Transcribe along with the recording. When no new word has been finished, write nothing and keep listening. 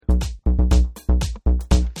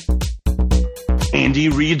Andy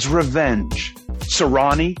Reid's revenge.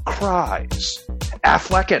 Sirani cries.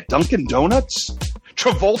 Affleck at Dunkin' Donuts.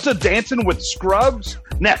 Travolta dancing with Scrubs.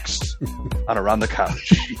 Next on Around the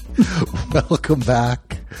Couch. Welcome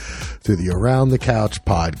back to the Around the Couch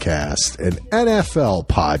podcast, an NFL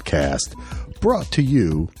podcast brought to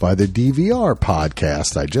you by the DVR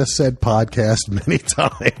podcast. I just said podcast many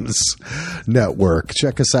times. Network.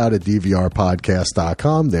 Check us out at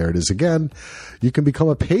dvrpodcast.com. There it is again. You can become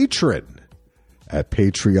a patron at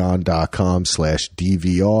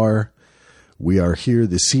patreon.com/DVR. We are here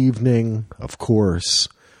this evening, of course,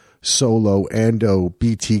 Solo, Ando,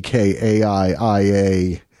 BTK, AI,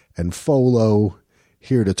 IA, and Folo,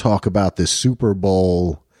 here to talk about the Super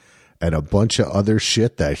Bowl and a bunch of other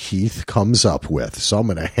shit that Heath comes up with. So I'm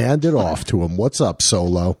going to hand it off to him. What's up,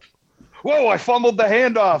 Solo? Whoa, I fumbled the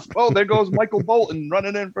handoff. Oh, there goes Michael Bolton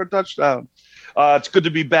running in for a touchdown. It's good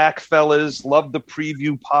to be back, fellas. Love the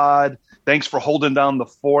preview pod. Thanks for holding down the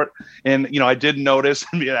fort. And, I did notice,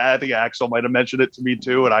 I think Axel might have mentioned it to me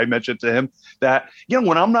too, and I mentioned to him that,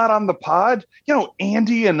 when I'm not on the pod,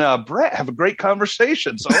 Andy and Brett have a great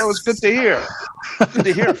conversation. So that was good to hear. Good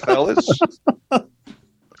to hear, fellas.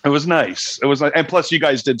 It was nice. It was nice. And plus, you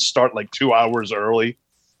guys did start like 2 hours early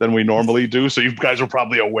than we normally do. So you guys were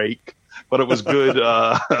probably awake. But it was good.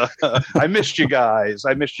 I missed you guys.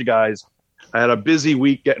 I had a busy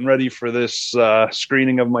week getting ready for this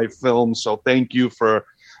screening of my film. So thank you for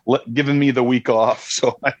giving me the week off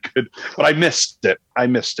so I could. But I missed it.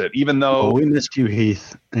 Even though we missed you,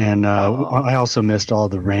 Heath. And I also missed all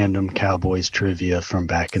the random Cowboys trivia from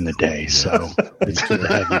back in the day. So it's good to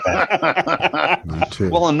have you back. Me too.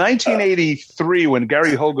 Well, in 1983, when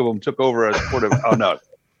Gary Hogevum took over as quarterback. Oh, no.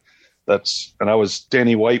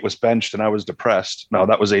 Danny White was benched and I was depressed. No,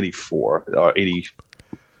 that was 84 or 80.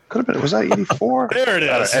 Could have been. Was that 84? There it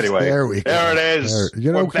is. Anyway, there we go. There it is.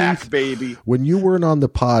 We're back, Keith, baby. When you weren't on the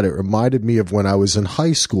pod, it reminded me of when I was in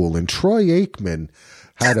high school and Troy Aikman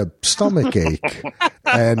had a stomach ache.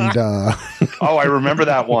 And oh, I remember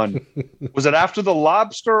that one. Was it after the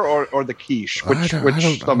lobster or the quiche? Which stomach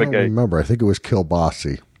ache? I don't remember. I think it was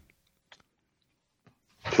kielbasa.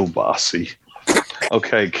 Kielbasa.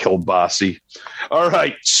 Okay, kielbasa. All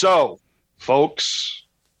right, so folks.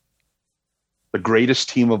 The greatest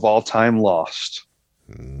team of all time lost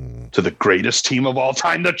to the greatest team of all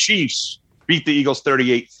time. The Chiefs beat the Eagles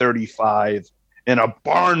 38-35 in a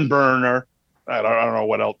barn burner. I don't know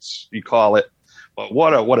what else you call it, but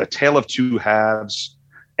what a tale of two halves.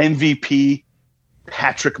 MVP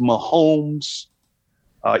Patrick Mahomes.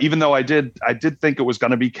 Even though I did think it was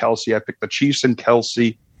going to be Kelsey. I picked the Chiefs and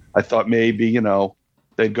Kelsey. I thought maybe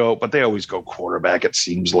they'd go, but they always go quarterback. It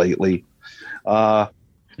seems lately.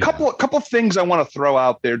 Couple things I want to throw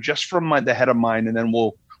out there just from the head of mine, and then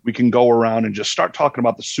we can go around and just start talking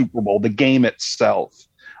about the Super Bowl, the game itself.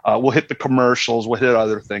 We'll hit the commercials, we'll hit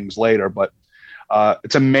other things later, but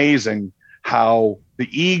it's amazing how the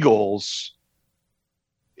Eagles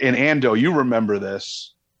and Ando, you remember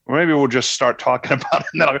this, or maybe we'll just start talking about it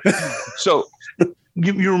now. So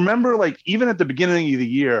you remember, like, even at the beginning of the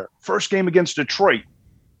year, first game against Detroit,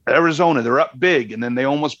 Arizona, they're up big, and then they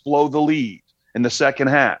almost blow the lead in the second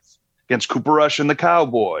half against Cooper Rush and the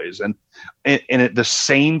Cowboys. And the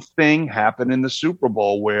same thing happened in the Super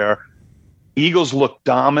Bowl where Eagles looked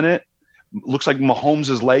dominant. Looks like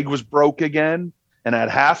Mahomes' leg was broke again. And at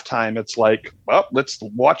halftime, it's like, well, let's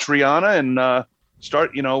watch Rihanna and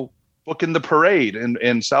start, booking the parade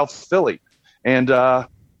in South Philly. And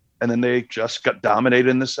then they just got dominated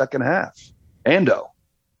in the second half. Ando,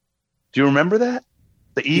 do you remember that?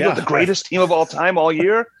 The Eagles, the greatest team of all time all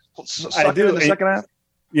year? I do. In the second half.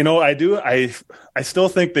 I do. I still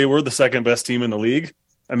think they were the second best team in the league.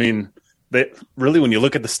 I mean, they really, when you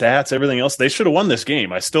look at the stats, everything else, they should have won this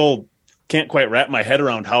game. I still can't quite wrap my head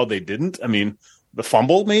around how they didn't. I mean, the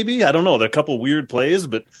fumble, maybe, I don't know. There are a couple weird plays,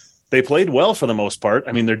 but they played well for the most part.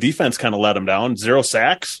 I mean, their defense kind of let them down. 0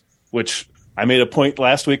 sacks, which I made a point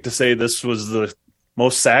last week to say this was the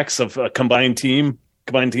most sacks of a combined teams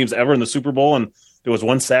ever in the Super Bowl, and there was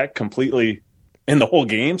 1 sack completely in the whole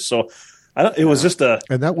game. So it was just and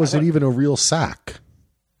that wasn't even a real sack.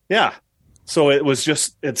 Yeah. So it was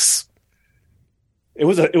just, it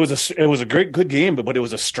was a great, good game, but it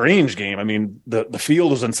was a strange game. I mean, the field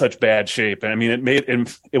was in such bad shape. I mean,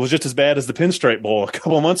 it was just as bad as the Pinstripe Bowl a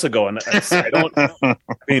couple of months ago. And I don't know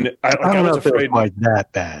if it was quite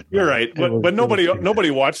that bad. You're right. But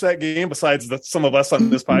nobody watched that game besides some of us on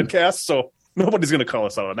this podcast. So nobody's going to call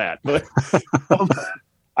us out on that. But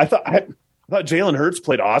I thought Jalen Hurts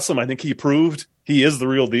played awesome. I think he proved he is the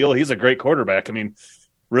real deal. He's a great quarterback. I mean,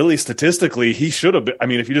 really statistically, he should have been. I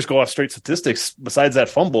mean, if you just go off straight statistics, besides that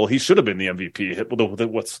fumble, he should have been the MVP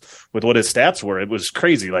with what his stats were. It was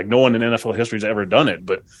crazy. Like no one in NFL history has ever done it,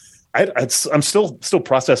 but I'm still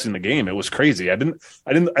processing the game. It was crazy. I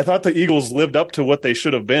thought the Eagles lived up to what they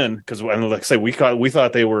should have been because, like I say, we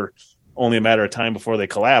thought they were only a matter of time before they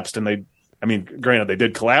collapsed, and granted they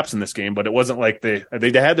did collapse in this game, but it wasn't like they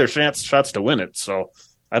had their shots to win it. So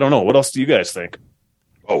I don't know. What else do you guys think?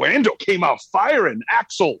 Oh, Ando came out firing.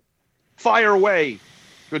 Axel, fire away.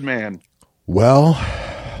 Good man. Well,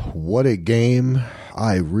 what a game.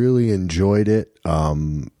 I really enjoyed it.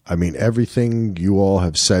 Everything you all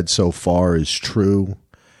have said so far is true.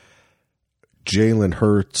 Jalen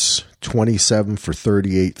Hurts, 27 for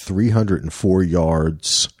 38, 304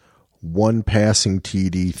 yards, 1 passing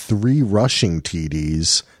TD, 3 rushing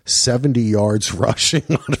TDs, 70 yards rushing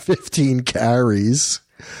on 15 carries.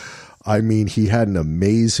 He had an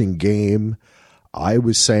amazing game. I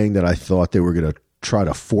was saying that I thought they were going to try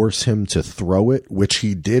to force him to throw it, which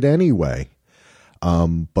he did anyway.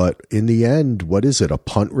 But in the end, what is it? A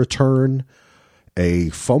punt return, a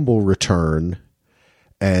fumble return,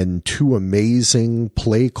 and 2 amazing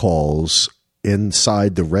play calls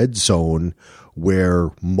inside the red zone where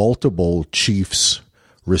multiple Chiefs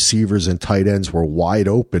receivers and tight ends were wide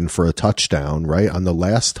open for a touchdown, right? On the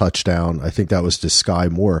last touchdown, I think that was to Sky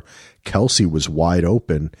Moore. Kelsey was wide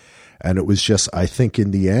open. And it was just, I think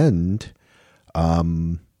in the end,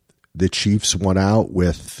 the Chiefs won out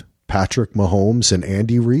with Patrick Mahomes and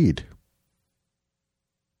Andy Reid.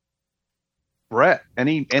 Brett,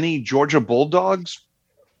 any Georgia Bulldogs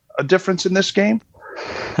a difference in this game?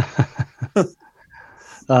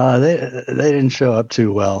 They didn't show up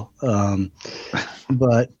too well,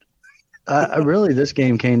 but really this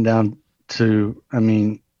game came down to.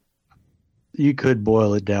 You could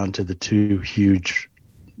boil it down to the 2 huge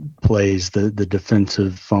plays: the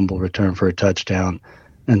defensive fumble return for a touchdown,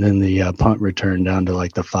 and then the punt return down to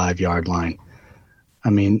like the 5-yard line.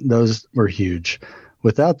 Those were huge.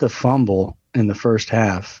 Without the fumble in the first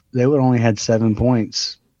half, they would only had 7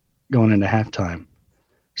 points going into halftime.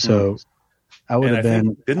 So I would have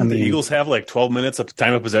been. Didn't the Eagles have like 12 minutes of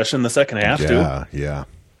time of possession in the second half too? Yeah.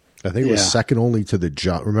 I think it was second only to the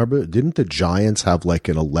Giants. Remember, didn't the Giants have like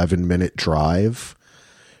an 11-minute drive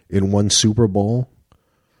in one Super Bowl?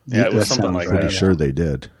 Yeah, it was something like that. Pretty sure they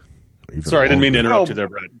did. Sorry, I didn't mean to interrupt you there,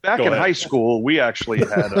 Brett. Back in high school, we actually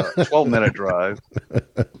had a 12-minute drive.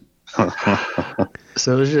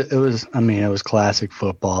 So it was classic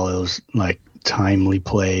football. It was like timely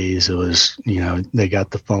plays. It was, they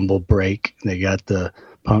got the fumble break. They got the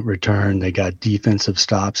punt return. They got defensive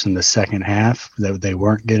stops in the second half that they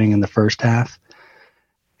weren't getting in the first half.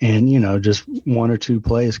 And, just 1 or 2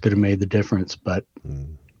 plays could have made the difference, but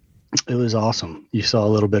it was awesome. You saw a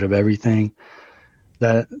little bit of everything.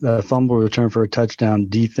 The fumble return for a touchdown,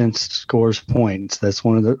 defense scores points. That's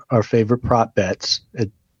one of our favorite prop bets.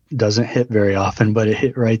 It doesn't hit very often, but it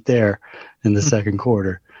hit right there in the second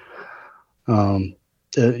quarter.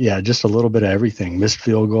 Just a little bit of everything. Missed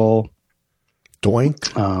field goal.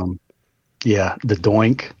 Doink. The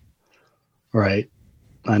doink. Right.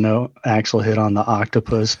 I know Axel hit on the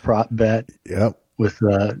octopus prop bet. Yep. With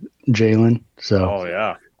Jalen. So. Oh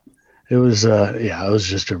yeah. It was it was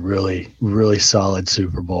just a really, really solid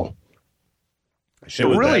Super Bowl. What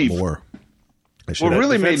really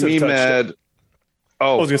made me mad.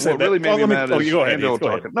 Oh, I was going to say, what really made me mad is go ahead. Ando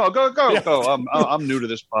talking. No, go. I'm new to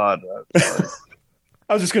this pod.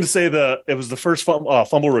 I was just going to say it was the first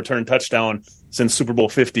fumble return touchdown since Super Bowl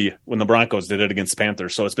 50 when the Broncos did it against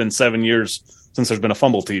Panthers. So it's been 7 years since there's been a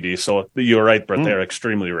fumble TD. So you were right, Brett. They're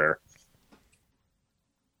extremely rare.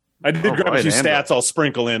 I did grab a few stats I'll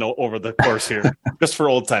sprinkle in over the course here, just for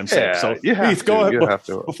old time's sake. So, Heath, go ahead.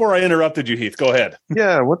 Before I interrupted you, Heath, go ahead.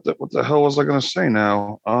 Yeah, what the hell was I going to say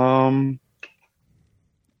now? Well,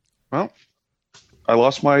 I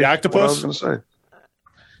lost my octopus. What I was going to say.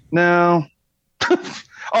 No.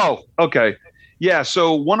 Oh, okay. Yeah.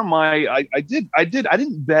 So one of my, I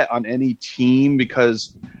didn't bet on any team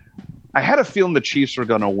because I had a feeling the Chiefs were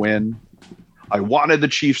going to win. I wanted the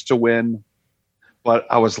Chiefs to win. But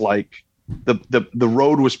I was like, the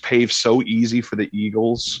road was paved so easy for the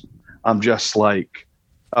Eagles. I'm just like,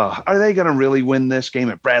 are they going to really win this game?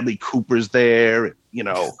 And Bradley Cooper's there.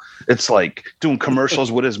 It's like doing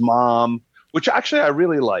commercials with his mom, which actually I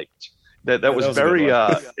really liked. That was very.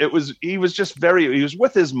 He was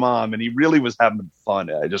with his mom, and he really was having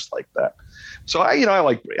fun. I just like that. So I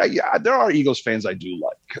like. There are Eagles fans I do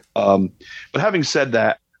like. But having said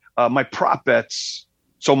that, my prop bets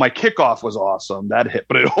So my kickoff was awesome. That hit,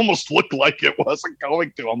 but it almost looked like it wasn't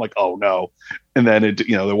going to. I'm like, oh no. And then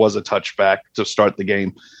there was a touchback to start the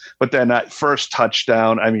game. But then that first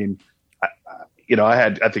touchdown, I mean,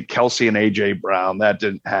 I think Kelsey and AJ Brown, that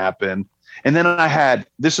didn't happen. And then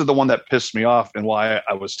this is the one that pissed me off and why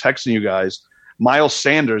I was texting you guys, Miles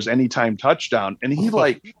Sanders, anytime touchdown. And he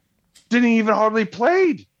didn't even hardly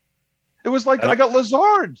played. It was like I got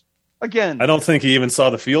Lazard again. I don't think he even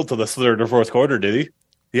saw the field till the third or fourth quarter, did he?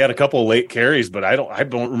 He had a couple of late carries, but I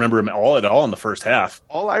don't remember him at all in the first half.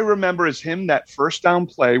 All I remember is him that first down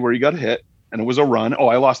play where he got hit and it was a run. Oh,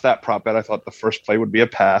 I lost that prop bet. I thought the first play would be a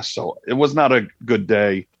pass, so it was not a good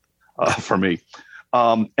day for me.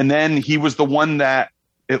 And then he was the one that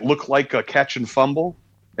it looked like a catch and fumble,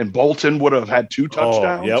 and Bolton would have had 2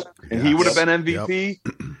 touchdowns, and he would have been MVP.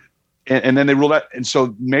 Yep. And then they ruled out. And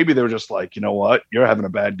so maybe they were just like, you know what? You're having a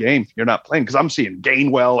bad game. You're not playing. Because I'm seeing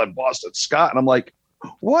Gainwell and Boston Scott, and I'm like,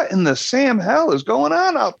 what in the Sam hell is going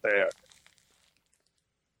on out there?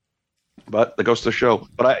 But that goes to show.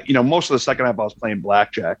 But most of the second half I was playing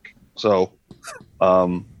blackjack. So, I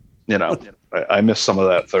missed some of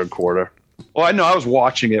that third quarter. Well, I know I was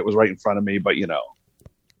watching it. It was right in front of me, but and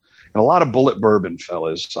a lot of bullet bourbon,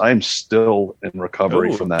 fellas. I'm still in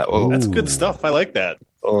recovery from that. Oh, that's good stuff. I like that.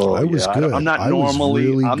 Oh, I was good. I'm not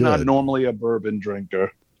normally a bourbon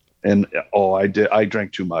drinker. And I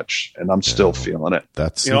drank too much, and I'm still feeling it.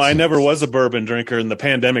 I never was a bourbon drinker, and the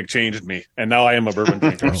pandemic changed me, and now I am a bourbon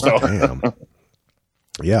drinker. So,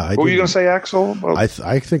 yeah. What were you going to say, Axel?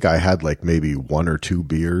 I think I had like maybe 1 or 2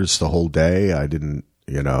 beers the whole day. I didn't,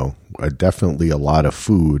 definitely a lot of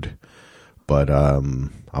food, but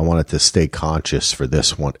I wanted to stay conscious for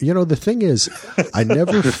this one. The thing is, I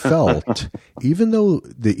never felt, even though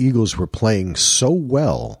the Eagles were playing so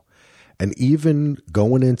well. And even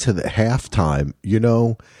going into the halftime,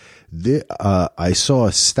 I saw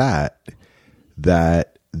a stat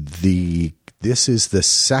that this is the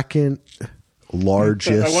second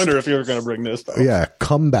largest. I wonder if you were going to bring this up. Yeah,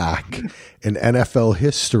 comeback in NFL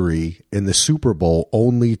history in the Super Bowl,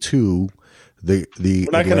 only to the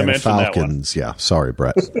Atlanta Falcons. Yeah, sorry,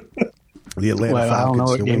 Brett. The Atlanta Falcons. I don't know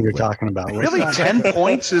what game you're talking about. Really, 10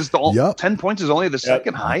 points is 10 points is only the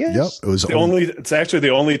second highest. Yep, it's actually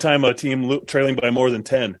the only time a team trailing by more than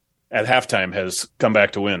 10 at halftime has come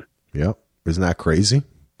back to win. Yep, isn't that crazy?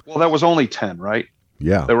 Well, that was only 10, right?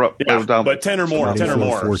 Yeah, they were down, but 10 or more,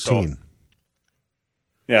 14. So.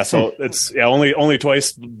 Yeah, so it's only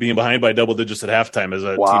twice being behind by double digits at halftime as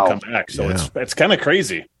a team come back. So it's kind of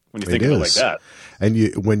crazy when you think of it like that.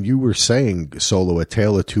 And when you were saying, Solo, a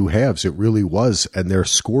tale of two halves, it really was, and their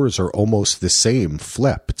scores are almost the same,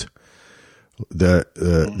 flipped.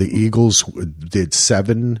 The Eagles did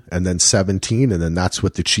 7 and then 17, and then that's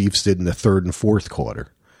what the Chiefs did in the third and fourth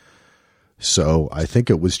quarter. So I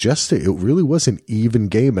think it really was an even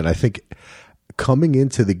game, and I think coming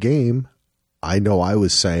into the game, I know I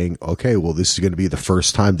was saying, okay, well, this is going to be the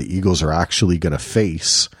first time the Eagles are actually going to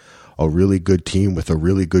face a really good team with a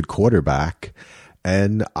really good quarterback.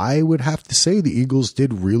 And I would have to say the Eagles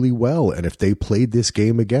did really well. And if they played this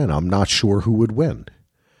game again, I'm not sure who would win.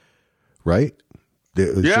 Right?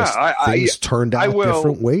 Things turned out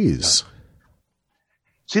different ways.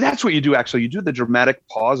 See, that's what you do, actually. You do the dramatic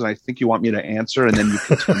pause, and I think you want me to answer, and then you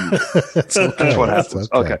continue. That's what happens.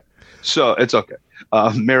 Okay. So it's okay.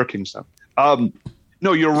 Mayor Kingstown.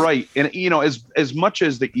 No, you're right. And, as much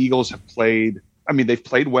as the Eagles have played, they've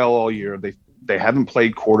played well all year. They haven't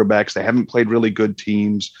played quarterbacks. They haven't played really good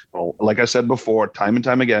teams. Well, like I said before, time and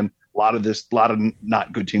time again, a lot of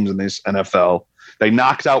not good teams in this NFL. They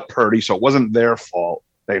knocked out Purdy, so it wasn't their fault.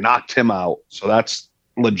 They knocked him out, so that's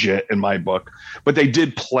legit in my book. But they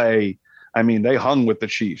did play. They hung with the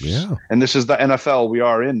Chiefs. Yeah. And this is the NFL we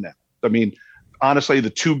are in now. Honestly, the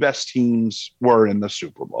 2 best teams were in the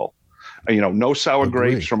Super Bowl. No sour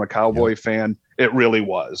grapes from a Cowboy fan. It really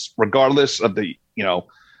was. Regardless of the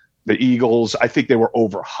Eagles, I think they were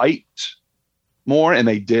overhyped more, and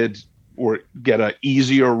they did get an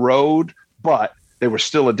easier road, but they were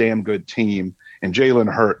still a damn good team. And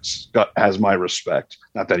Jalen Hurts has my respect.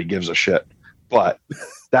 Not that he gives a shit, but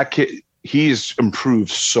that kid, he's improved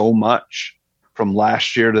so much from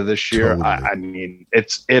last year to this year. Totally.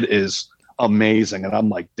 It is amazing, and I'm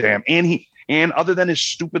like, damn. And other than his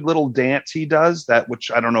stupid little dance he does,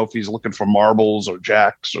 which I don't know if he's looking for marbles or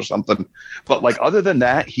jacks or something, but other than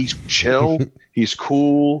that, he's chill, he's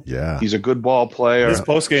cool, he's a good ball player. His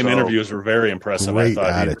post-game interviews were very impressive. Great I thought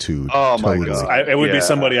attitude. My God. It would be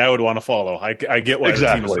somebody I would want to follow. I get why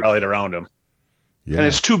the team is rallied around him. Yeah. And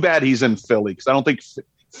it's too bad he's in Philly, because I don't think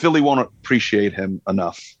Philly won't appreciate him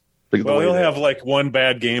enough. Well, he'll have like one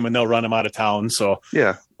bad game and they'll run him out of town. So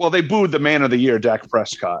yeah. Well, they booed the man of the year, Dak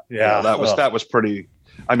Prescott. Yeah, that was pretty.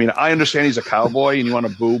 I mean, I understand he's a Cowboy and you want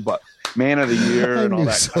to boo, but man of the year and all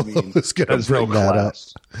that. So I mean, was going to bring that up.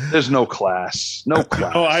 There's no class. No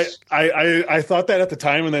class. Oh, I thought that at the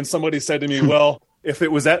time, and then somebody said to me, "Well, if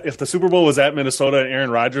the Super Bowl was at Minnesota and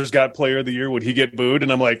Aaron Rodgers got Player of the Year, would he get booed?"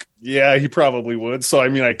 And I'm like, "Yeah, he probably would." So I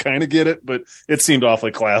mean, I kind of get it, but it seemed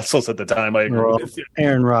awfully classless at the time. I agree with you.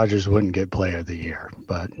 Aaron Rodgers wouldn't get Player of the Year,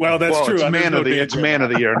 but that's true. It's man of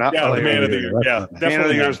the year, not yeah, Player man of the year. Yeah, man of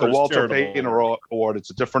the year is the Walter Payton Award.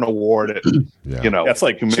 It's a different award. That's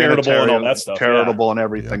like charitable and all that stuff. Charitable and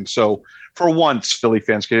everything. So for once, Philly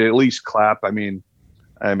fans can at least clap. I mean,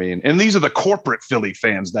 and these are the corporate Philly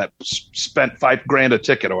fans that spent $5,000 a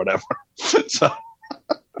ticket or whatever. So,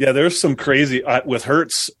 yeah, there's some crazy with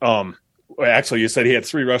Hurts. Actually, you said he had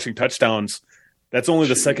 3 rushing touchdowns. That's only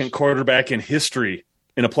the second quarterback in history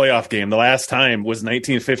in a playoff game. The last time was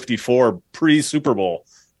 1954, pre-Super Bowl.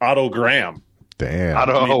 Otto Graham. Damn.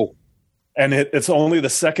 Otto. And it's only the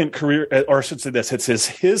second career, or I should say this, it's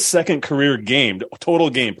his second career game,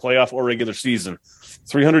 total game, playoff or regular season.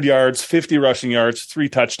 300 yards, 50 rushing yards, 3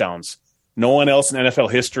 touchdowns. No one else in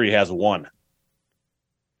NFL history has 1.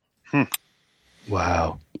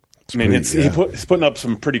 Wow. I mean, he's putting up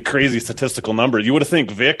some pretty crazy statistical numbers. You would have think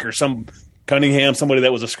Vic or some Cunningham, somebody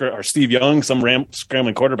that was or Steve Young, some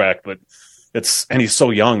scrambling quarterback, but he's so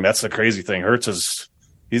young. That's the crazy thing. Hurts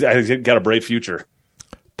he's got a bright future.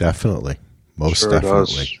 Definitely. Most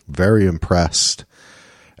definitely. Does. Very impressed.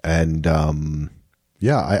 And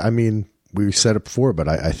I mean, we said it before, but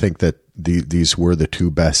I think that these were the 2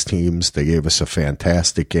 best teams. They gave us a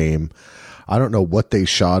fantastic game. I don't know what they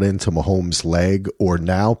shot into Mahomes' leg, or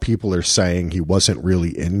now people are saying he wasn't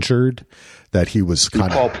really injured, that he was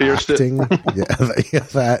kind of acting.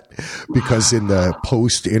 That because in the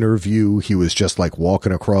post interview he was just like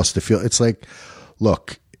walking across the field. It's like,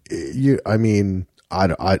 look, I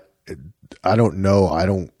don't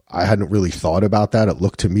know. I hadn't really thought about that. It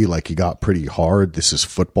looked to me like he got pretty hard. This is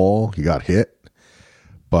football. He got hit.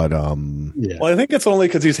 But well, I think it's only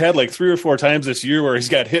because he's had like 3 or 4 times this year where he's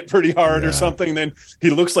got hit pretty hard or something. Then he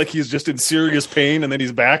looks like he's just in serious pain, and then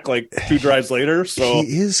he's back like 2 drives later. So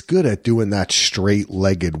he is good at doing that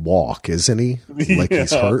straight-legged walk, isn't he? Like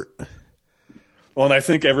he's hurt. Well, and I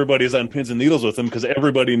think everybody's on pins and needles with him because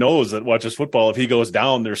everybody knows that watches football. If he goes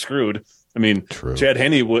down, they're screwed. I mean, True. Chad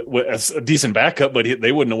Henne was a decent backup, but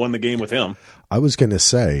they wouldn't have won the game with him. I was going to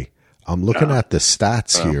say, I'm looking at the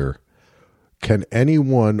stats here. Can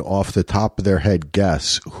anyone off the top of their head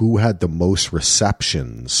guess who had the most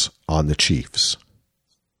receptions on the Chiefs?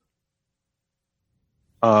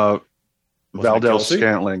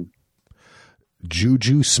 Valdez-Scantling.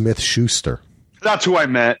 Juju Smith-Schuster. That's who I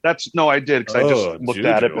meant. I did because I just looked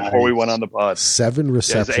at it before we went on the pod. 7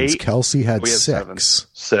 receptions. Kelsey had 6.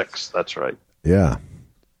 6. That's right. Yeah.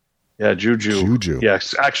 Yeah, Juju.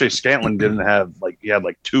 Yes, actually, Scantling didn't have he had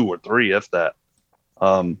 2 or 3, if that.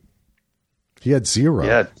 He had 0.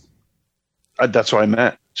 Yeah, that's what I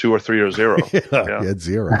meant. 2 or 3 or 0. Yeah. He had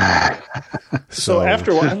 0. So I've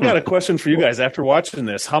got a question for you guys. After watching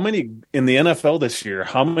this, how many in the NFL this year?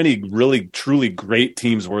 How many really truly great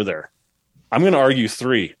teams were there? I'm going to argue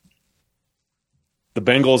 3. The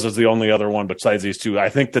Bengals is the only other one besides these 2. I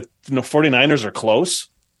think that the 49ers are close,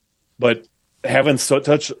 but haven't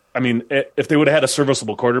touched. I mean, if they would have had a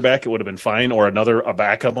serviceable quarterback, it would have been fine, or a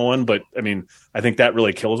backup one. But I mean, I think that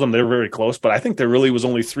really kills them. They're very close, but I think there really was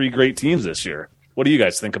only 3 great teams this year. What do you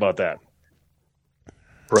guys think about that?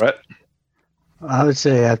 Brett? I would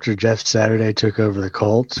say after Jeff Saturday took over the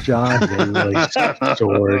Colts, John, they really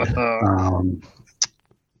soared.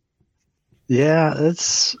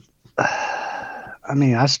 I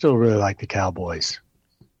mean, I still really like the Cowboys.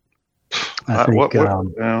 I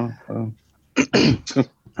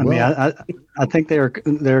think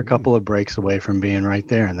they're a couple of breaks away from being right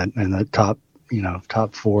there in the top,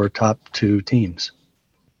 top 4, top 2 teams.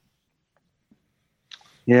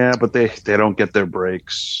 Yeah, but they don't get their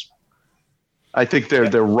breaks. I think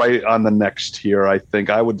they're right on the next tier. I think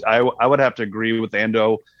I would have to agree with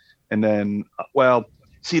Ando, and then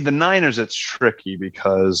the Niners, it's tricky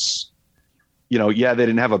because they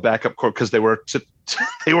didn't have a backup court because they were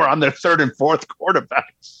on their 3rd and 4th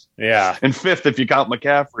quarterbacks. Yeah, and 5th if you count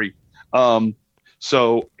McCaffrey.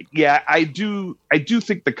 So yeah, I do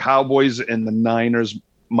think the Cowboys and the Niners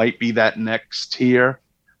might be that next tier,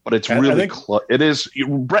 but it's really close. It is.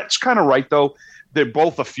 Brett's kind of right though. They're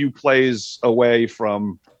both a few plays away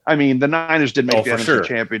from. I mean, the Niners did make the NFC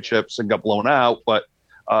championships and got blown out, but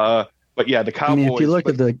yeah, the Cowboys. I mean, if you look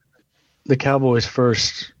at the Cowboys'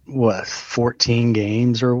 first 14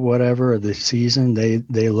 games or whatever of the season,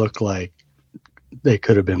 they look like they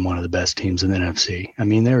could have been one of the best teams in the NFC. I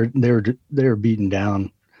mean, they were beaten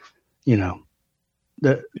down, you know.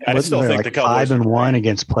 I still think the Cowboys 5-1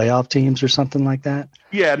 against playoff teams or something like that.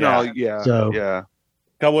 Yeah,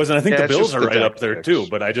 Cowboys, and I think the Bills are right up there too.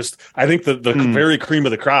 But I think the very cream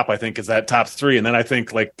of the crop, I think, is that top three. And then I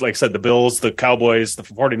think, like I said, the Bills, the Cowboys, the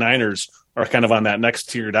 49ers are kind of on that next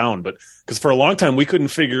tier down. But because for a long time we couldn't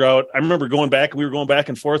figure out, I remember we were going back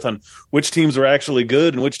and forth on which teams were actually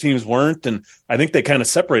good and which teams weren't. And I think they kind of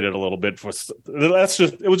separated a little bit. It was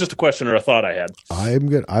just a question or a thought I had. I'm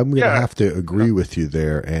gonna have to agree with you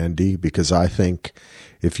there, Andy, because I think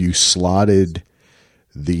if you slotted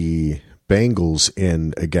the Bengals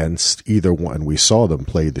in against either one, we saw them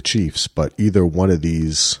play the Chiefs, but either one of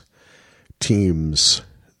these teams,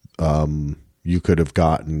 you could have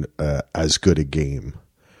gotten as good a game.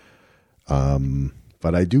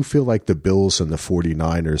 But I do feel like the Bills and the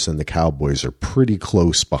 49ers and the Cowboys are pretty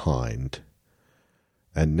close behind.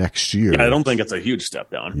 And next year, I don't think it's a huge step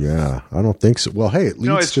down. Yeah, I don't think so. Well, hey, it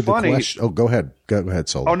leads to the question. Oh, go ahead. Go ahead,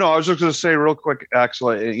 Solo. Oh, no, I was just going to say real quick,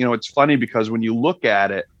 Axel, it's funny because when you look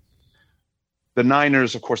at it, the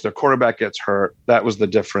Niners, of course, their quarterback gets hurt. That was the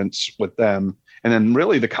difference with them. And then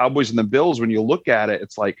really the Cowboys and the Bills, when you look at it,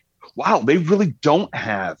 it's like, wow, they really don't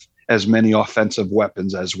have as many offensive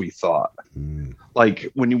weapons as we thought. Like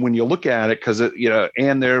when you look at it, because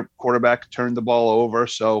and their quarterback turned the ball over.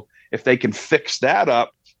 So if they can fix that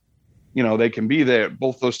up, they can be there.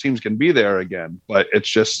 Both those teams can be there again. But it's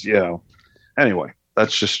just, anyway,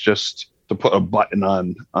 that's just to put a button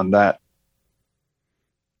on that.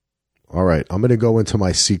 All right, I'm going to go into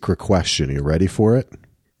my secret question. Are you ready for it?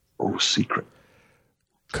 Oh, secret.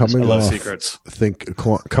 Coming off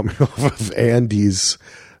of Andy's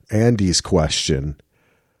question,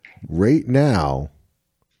 right now,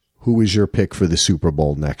 who is your pick for the Super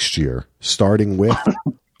Bowl next year? Starting with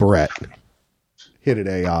Brett. Hit it,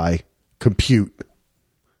 AI. Compute.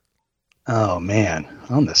 Oh man,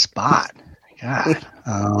 on the spot. God.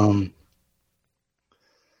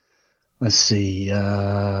 Let's see.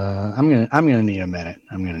 I'm gonna need a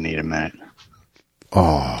minute.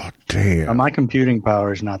 Oh, damn. My computing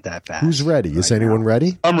power is not that fast. Who's ready? Is anyone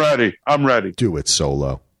ready? I'm ready. Do it,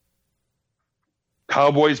 Solo.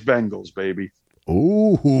 Cowboys, Bengals, baby.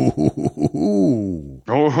 Ooh.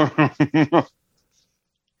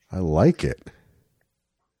 I like it.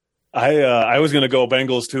 I was going to go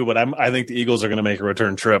Bengals too, but I think the Eagles are going to make a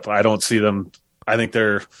return trip. I don't see them. I think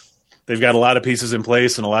they've got a lot of pieces in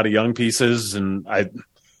place and a lot of young pieces, and I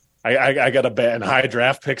got a bad high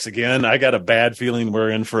draft picks again. I got a bad feeling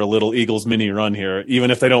we're in for a little Eagles mini run here. Even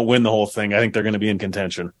if they don't win the whole thing, I think they're going to be in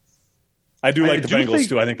contention. I do like the Bengals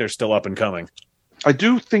too. I think they're still up and coming. I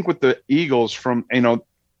do think with the Eagles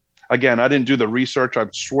again, I didn't do the research. I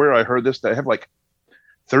swear I heard this. They have like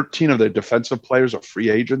 13 of their defensive players are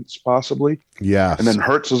free agents, possibly. Yeah. And then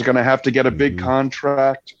Hurts is going to have to get a big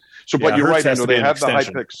contract. So, but you're right. They have the high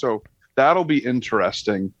picks. So that'll be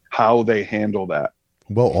interesting how they handle that.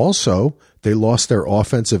 Well, also, they lost their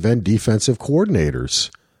offensive and defensive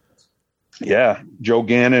coordinators. Yeah. Joe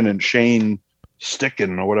Gannon and Shane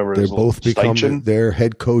Sticken or whatever. They both become their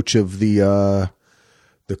head coach of the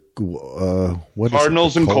what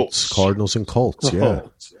Cardinals is it? And Colts. Cardinals and Colts, yeah.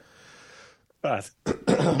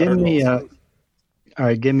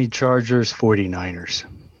 Give me Chargers 49ers.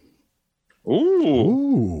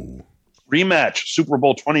 Ooh. Rematch, Super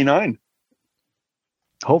Bowl 29.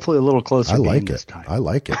 Hopefully a little closer. I like it. I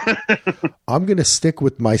like it. I'm going to stick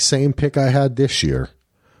with my same pick I had this year.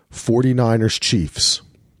 49ers Chiefs.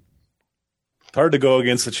 It's hard to go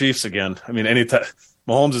against the Chiefs again. I mean, anytime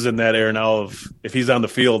Mahomes is in that era now of if he's on the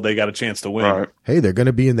field, they got a chance to win. Right. Hey, they're going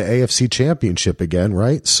to be in the AFC Championship again,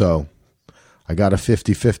 right? So I got a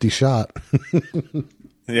 50-50 shot.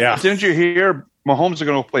 Yeah. Didn't you hear Mahomes is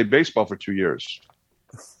going to play baseball for 2 years?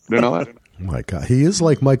 You know that? Oh my God. He is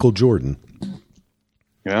like Michael Jordan.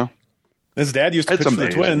 Yeah. His dad used to pitch for the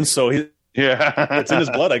Twins, so it's in his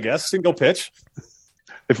blood, I guess. He can go pitch.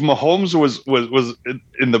 If Mahomes was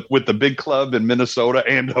with the big club in Minnesota,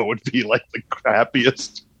 Ando would be like the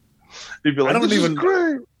happiest. He'd be like, "This is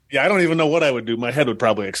great." Yeah, I don't even know what I would do. My head would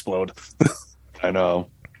probably explode. I know.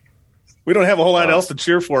 We don't have a whole lot else to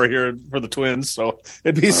cheer for here for the Twins, so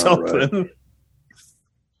it'd be something. Right.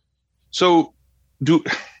 So, do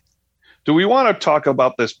we want to talk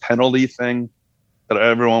about this penalty thing that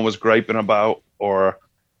everyone was griping about, or?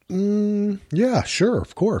 Yeah, sure,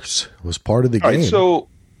 of course. It was part of the game. Right,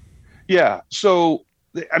 so,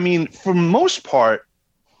 I mean, for the most part,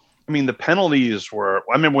 I mean, the penalties were.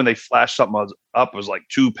 I remember when they flashed something up, it was like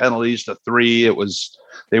 2 penalties to 3.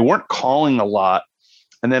 They weren't calling a lot,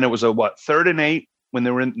 and then it was a 3rd and 8 when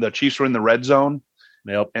the Chiefs were in the red zone.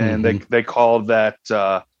 Yep. And they called that.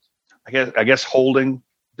 I guess holding.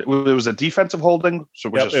 It was a defensive holding, so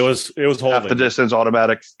it was holding half the distance,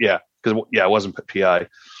 automatic. Yeah, because it wasn't PI.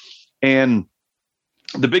 And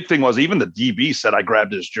the big thing was even the DB said I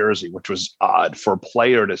grabbed his jersey, which was odd for a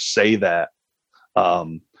player to say that.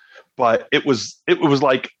 But it was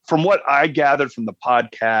like, from what I gathered from the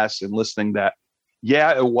podcast and listening, that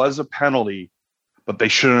it was a penalty, but they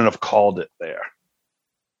shouldn't have called it there.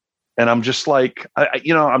 And I'm just like,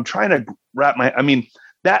 I'm trying to wrap my. I mean,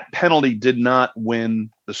 that penalty did not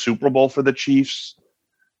win the Super Bowl for the Chiefs.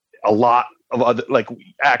 A lot of other, like,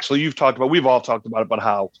 actually, we've all talked about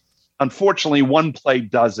how, unfortunately, one play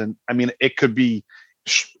doesn't. I mean, it could be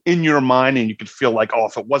in your mind, and you could feel like,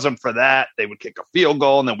 if it wasn't for that, they would kick a field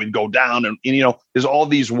goal, and then we'd go down, and there's all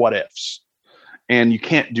these what ifs, and you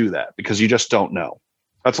can't do that because you just don't know.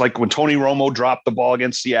 That's like when Tony Romo dropped the ball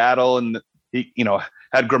against Seattle, and he,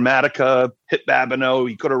 had Grammatica hit Babineau,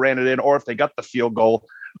 he could have ran it in, or if they got the field goal,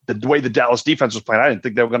 the way the Dallas defense was playing, I didn't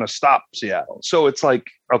think they were going to stop Seattle. So it's like,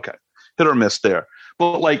 okay, hit or miss there.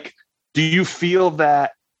 But like, do you feel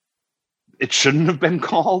that it shouldn't have been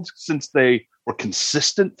called since they were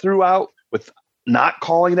consistent throughout with not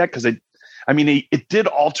calling that? Because it did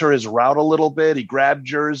alter his route a little bit. He grabbed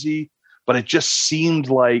jersey, but it just seemed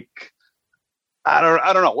like, I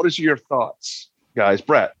don't know. What is your thoughts, guys?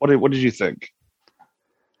 Brett, what did you think?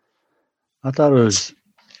 I thought it was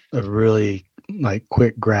a really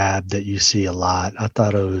quick grab that you see a lot. I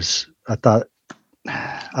thought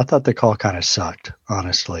the call kind of sucked,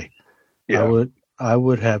 honestly. Yeah. I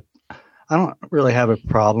don't really have a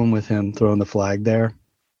problem with him throwing the flag there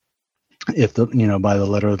if by the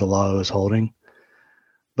letter of the law it was holding.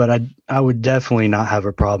 But I would definitely not have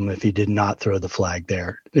a problem if he did not throw the flag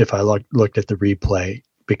there if I looked at the replay,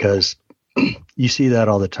 because you see that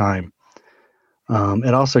all the time.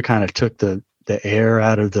 It also kind of took the air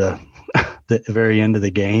out of the very end of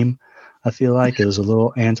the game. I feel like it was a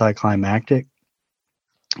little anticlimactic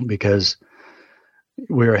because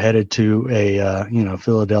we were headed to a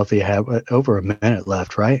Philadelphia had over a minute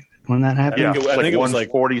left, right, when that happened. Yeah, I think it was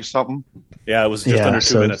like 40 something. Yeah, it was just under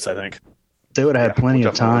 2 minutes, I think. They would have had plenty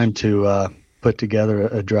of time to put together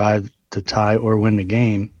a drive to tie or win the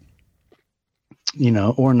game,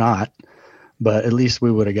 or not. But at least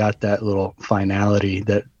we would have got that little finality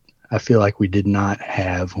that I feel like we did not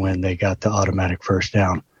have when they got the automatic first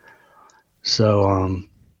down. So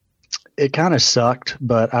it kind of sucked,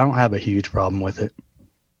 but I don't have a huge problem with it.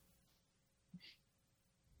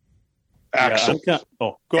 Axel.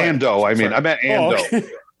 Go ahead. Ando. I meant Ando. Okay.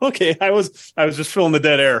 Okay, I was just filling the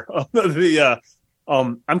dead air.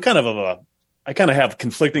 I kind of have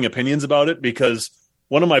conflicting opinions about it, because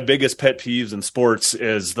one of my biggest pet peeves in sports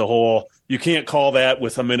is the whole, you can't call that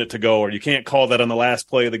with a minute to go, or you can't call that on the last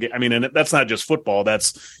play of the game. I mean, and that's not just football.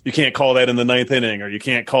 You can't call that in the 9th inning, or you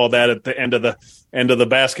can't call that at the end of the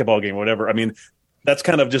basketball game, or whatever. I mean, that's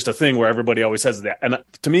kind of just a thing where everybody always says that. And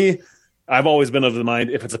to me, I've always been of the mind,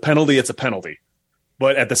 if it's a penalty, it's a penalty.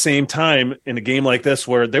 But at the same time, in a game like this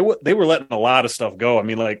where they were letting a lot of stuff go. I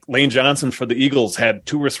mean, like Lane Johnson for the Eagles had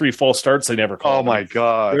 2 or 3 false starts they never called. Oh, my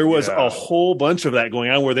God. There was a whole bunch of that going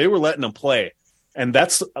on where they were letting them play. And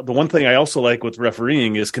that's the one thing I also like with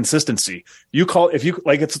refereeing is consistency.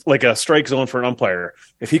 It's like a strike zone for an umpire.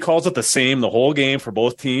 If he calls it the same the whole game for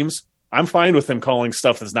both teams, I'm fine with him calling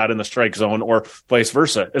stuff that's not in the strike zone, or vice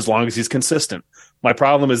versa, as long as he's consistent. My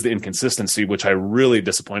problem is the inconsistency, which I really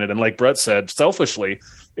disappointed. And like Brett said, selfishly,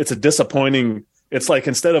 it's a disappointing. It's like,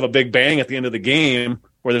 instead of a big bang at the end of the game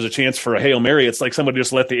where there's a chance for a Hail Mary, it's like somebody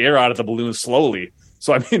just let the air out of the balloon slowly.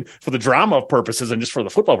 So, I mean, for the drama purposes and just for the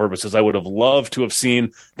football purposes, I would have loved to have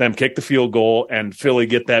seen them kick the field goal and Philly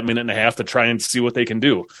get that minute and a half to try and see what they can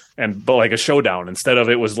do. But like a showdown, instead of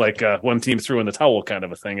it was like one team threw in the towel kind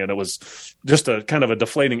of a thing. And it was just a kind of a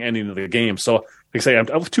deflating ending of the game. So, like I say, I'm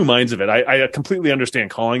of 2 minds of it. I completely understand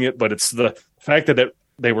calling it, but it's the fact that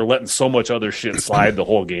they were letting so much other shit slide the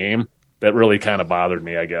whole game that really kind of bothered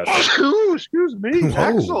me, I guess. Excuse me, whoa.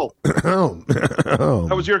 Axel.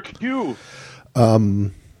 That was your cue. I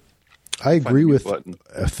agree with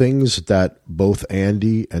things that both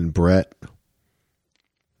Andy and Brett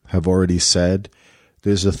have already said.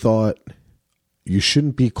 There's a thought, you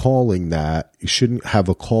shouldn't be calling that. You shouldn't have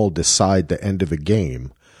a call decide the end of a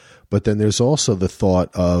game. But then there's also the thought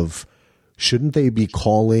of, shouldn't they be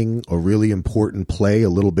calling a really important play a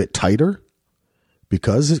little bit tighter?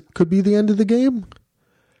 Because it could be the end of the game.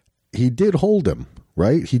 He did hold him,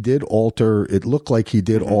 right? He did alter. It looked like he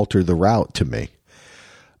did alter the route to me.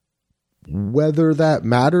 Whether that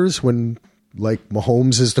matters when, like,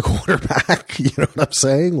 Mahomes is the quarterback, you know what I'm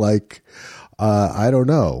saying? Like, I don't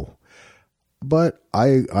know. But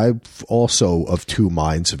I'm also of two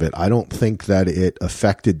minds of it. I don't think that it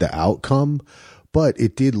affected the outcome, but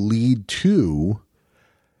it did lead to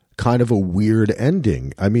kind of a weird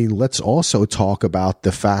ending. I mean, let's also talk about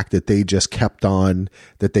the fact that they just kept on,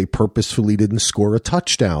 that they purposefully didn't score a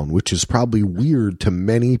touchdown, which is probably weird to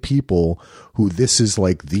many people who this is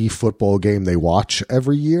like the football game they watch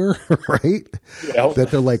every year, right? Yeah. That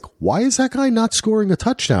they're like, why is that guy not scoring a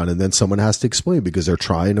touchdown? And then someone has to explain because they're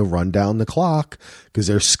trying to run down the clock because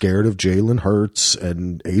they're scared of Jalen Hurts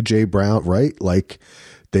and A.J. Brown, right? Like,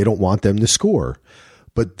 they don't want them to score.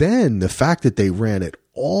 But then the fact that they ran it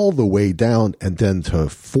all the way down and then to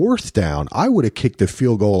fourth down, I would have kicked the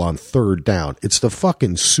field goal on third down. It's the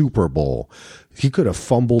fucking Super Bowl. He could have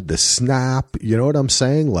fumbled the snap. You know what I'm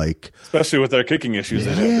saying? Like, especially with their kicking issues.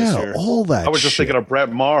 They have this year. All that. I was just shit. thinking of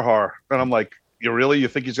Brett Maher, and I'm like, you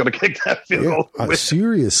think he's going to kick that field goal?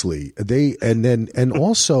 Seriously, and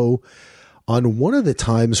also on one of the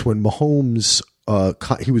times when Mahomes,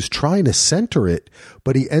 he was trying to center it,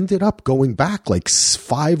 but he ended up going back like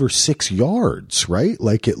 5 or 6 yards, right?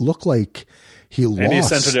 Like, it looked like he lost. And he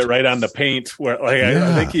centered it right on the paint. Where, like,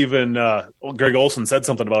 I think even Greg Olson said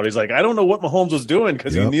something about it. He's like, I don't know what Mahomes was doing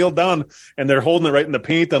because he kneeled down and they're holding it right in the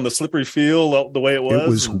paint on the slippery field the way it was. It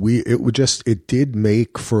was weird. It did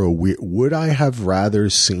make for a weird. Would I have rather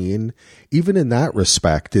seen, even in that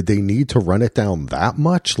respect, did they need to run it down that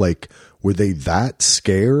much? Like, were they that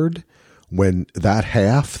scared? When that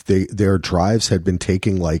half, their drives had been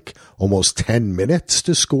taking like almost 10 minutes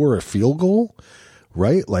to score a field goal,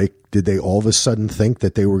 right? Like, did they all of a sudden think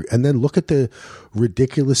that they were? And then look at the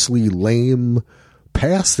ridiculously lame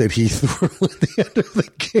pass that he threw at the end of the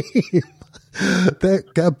game.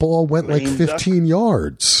 That ball went like 15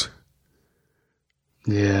 yards.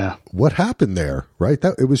 Yeah. What happened there, right?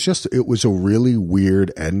 It was a really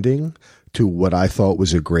weird ending to what I thought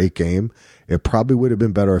was a great game. It probably would have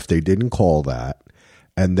been better if they didn't call that.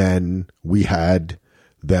 And then we had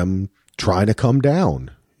them trying to come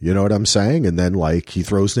down. You know what I'm saying? And then, like, he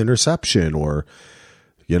throws an interception or,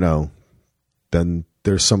 you know, then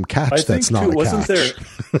there's some catch that's not a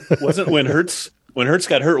catch. Wasn't when Hurts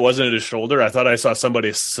got hurt, wasn't it his shoulder? I thought I saw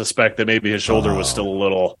somebody suspect that maybe his shoulder was still a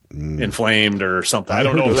little inflamed or something. I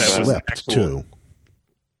don't know if that was slipped too.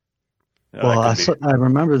 Well, I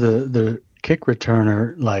remember the kick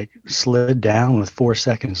returner like slid down with 4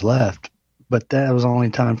 seconds left, but that was only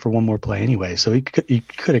time for one more play anyway. So he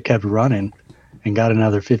could have kept running and got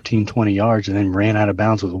another 15, 20 yards and then ran out of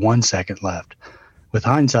bounds with 1 second left. With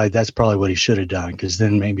hindsight, that's probably what he should have done, because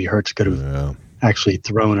then maybe Hurts could have actually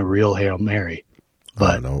thrown a real Hail Mary. But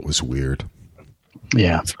I don't know, it was weird.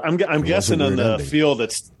 Yeah. I'm guessing on the field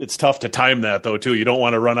it's tough to time that, though, too. You don't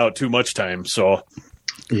want to run out too much time, so...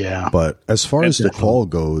 Yeah. But as far as the call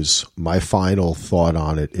goes, my final thought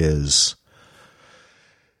on it is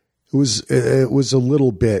it was a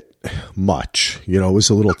little bit much. You know, it was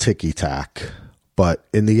a little ticky-tack. But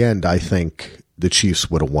in the end, I think the Chiefs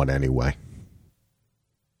would have won anyway.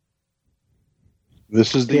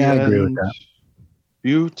 This is the end. I agree with that.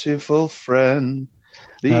 Beautiful friend.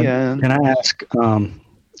 The end. Can I ask...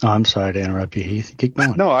 I'm sorry to interrupt you, Heath. Keep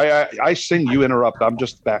going. No, I sing, you interrupt. I'm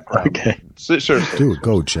just background. Okay. Seriously. Dude,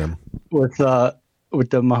 go, Jim. With the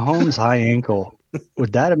Mahomes high ankle,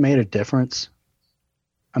 would that have made a difference?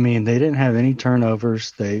 I mean, they didn't have any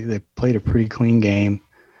turnovers. They played a pretty clean game.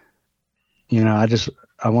 You know,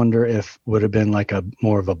 I wonder if would have been like a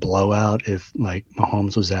more of a blowout if like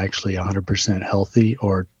Mahomes was actually 100% healthy,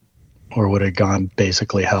 or would have gone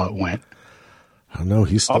basically how it went. I don't know.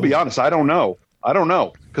 I'll be honest. I don't know.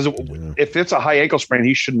 Because if it's a high ankle sprain,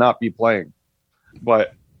 he should not be playing.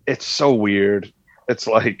 But it's so weird. It's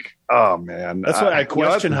like, oh, man. That's why I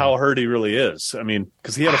question how hurt he really is. I mean,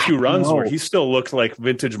 because he had a few runs where he still looked like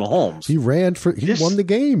vintage Mahomes. He won the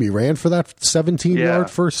game. He ran for that 17-yard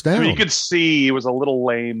first down. I mean, you could see he was a little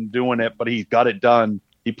lame doing it, but he got it done.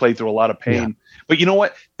 He played through a lot of pain. Yeah. But you know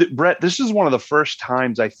what, Brett, this is one of the first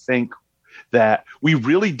times I think that we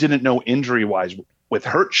really didn't know injury-wise. With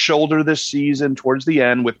Hurts' shoulder this season towards the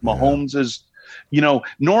end, with Mahomes' you know,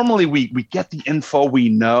 normally we get the info we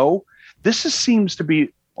know. This seems to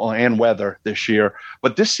be, and weather this year,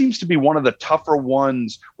 but this seems to be one of the tougher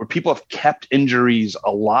ones where people have kept injuries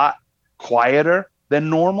a lot quieter than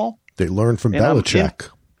normal. They learned from Belichick.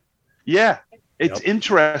 It's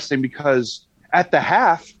interesting because at the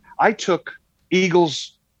half, I took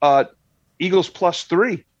Eagles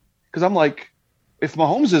 +3 because I'm like, if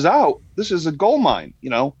Mahomes is out, this is a gold mine,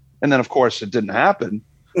 And then, of course, it didn't happen.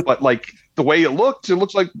 But, like, the way it looks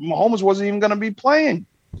like Mahomes wasn't even going to be playing.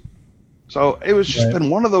 So it was just been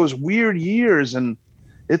one of those weird years, and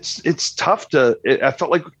it's tough I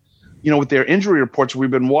felt like, with their injury reports,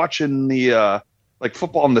 we've been watching the like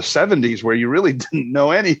football in the 70s where you really didn't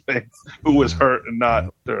know anything who was hurt and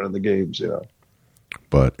not during the games,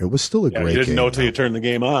 But it was still a great game. You didn't know until you turned the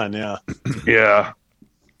game on, yeah. Yeah.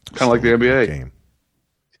 Kind of like the NBA.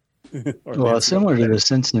 Game. Well, similar to the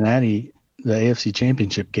Cincinnati, the AFC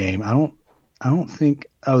Championship game, I don't think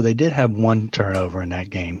 – they did have one turnover in that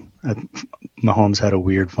game. Mahomes had a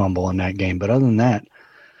weird fumble in that game. But other than that,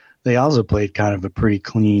 they also played kind of a pretty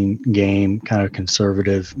clean game, kind of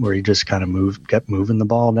conservative, where he just kind of kept moving the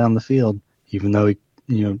ball down the field, even though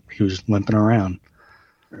he was limping around.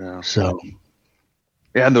 Yeah. So –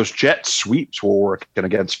 yeah, and those jet sweeps were working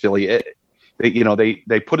against Philly.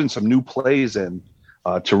 They put in some new plays in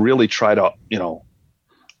to really try to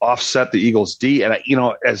offset the Eagles' D. And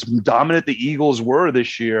as dominant the Eagles were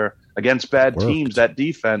this year against bad teams, that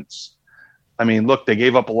defense. I mean, look, they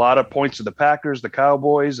gave up a lot of points to the Packers, the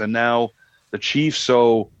Cowboys, and now the Chiefs.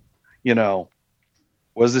 So,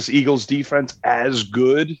 was this Eagles defense as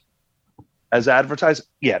good as advertised?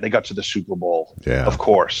 Yeah, they got to the Super Bowl. Yeah, of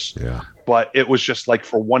course. Yeah. But it was just like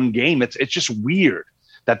for one game, it's just weird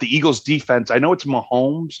that the Eagles defense, I know it's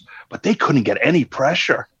Mahomes, but they couldn't get any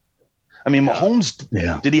pressure. I mean,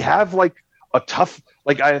 Mahomes, did he have like a tough,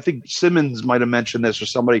 like I think Simmons might have mentioned this or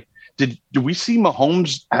somebody, did we see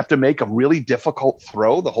Mahomes have to make a really difficult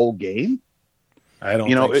throw the whole game? I don't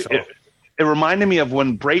think so. It reminded me of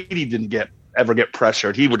when Brady didn't ever get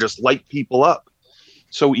pressured. He would just light people up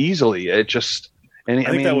so easily. It just, I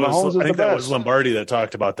think that was Lombardi that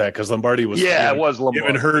talked about that, because Lombardi was it was Lombardi.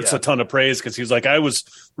 Giving Hurts a ton of praise because he's like, I was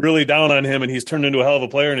really down on him and he's turned into a hell of a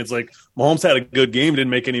player. And it's like Mahomes had a good game,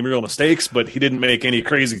 didn't make any real mistakes, but he didn't make any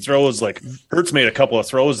crazy throws. Like Hurts made a couple of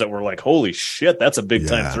throws that were like, holy shit, that's a big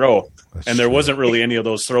time throw. And there wasn't really any of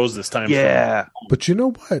those throws this time. Yeah, but you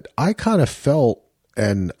know what? I kind of felt,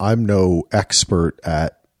 and I'm no expert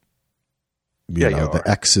at the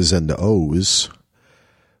X's and the O's.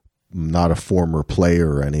 Not a former player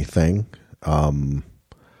or anything.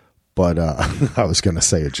 But I was going to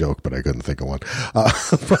say a joke, but I couldn't think of one.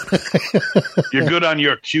 You're good on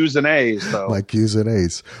your Q's and A's, though. My Q's and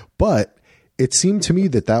A's. But it seemed to me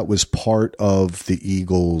that was part of the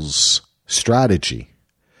Eagles' strategy.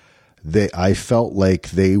 I felt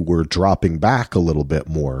like they were dropping back a little bit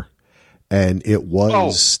more. And it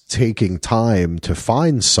was taking time to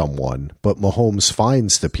find someone, but Mahomes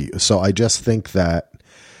finds the people. So I just think that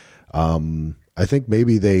I think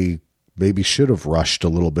maybe they should have rushed a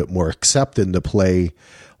little bit more, except in the play,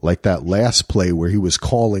 like that last play where he was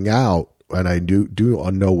calling out, and I do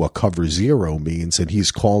know what cover zero means, and he's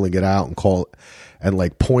calling it out and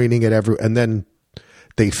like pointing at and then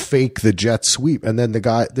they fake the jet sweep, and then the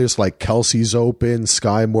guy, there's like Kelsey's open,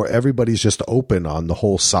 Sky Moore, everybody's just open on the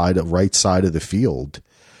whole right side of the field.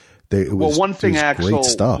 One thing, Axel,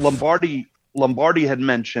 Lombardi had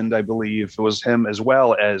mentioned, I believe it was him as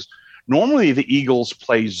well, as normally the Eagles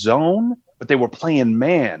play zone, but they were playing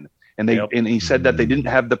man, and he said that they didn't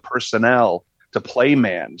have the personnel to play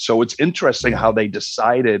man. So it's interesting how they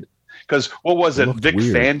decided, because what was it? Vic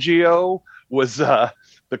Fangio was the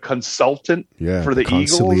consultant for the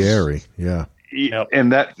Eagles. Yeah.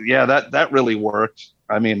 And that really worked.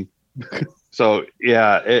 I mean, so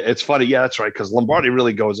it's funny. Yeah, that's right. Because Lombardi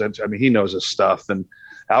really goes into, he knows his stuff. And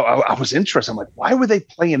I was interested. I'm like, why were they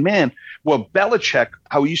playing man? Well, Belichick,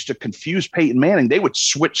 how he used to confuse Peyton Manning, they would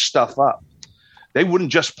switch stuff up. They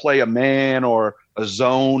wouldn't just play a man or a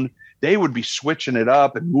zone. They would be switching it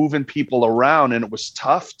up and moving people around. And it was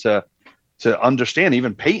tough to understand.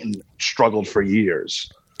 Even Peyton struggled for years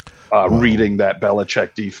reading that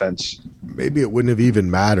Belichick defense. Maybe it wouldn't have even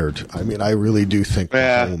mattered. I really do think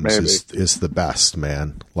Mahomes is the best,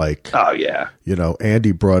 man. Like, oh yeah.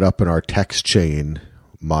 Andy brought up in our text chain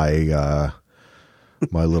my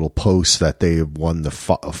little post that they have won the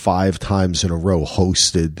 5 times in a row,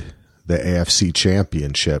 hosted the AFC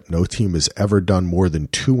Championship. No team has ever done more than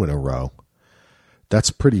 2 in a row.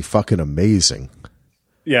 That's pretty fucking amazing.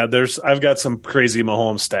 Yeah, I've got some crazy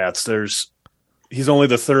Mahomes stats. He's only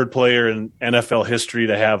the 3rd player in NFL history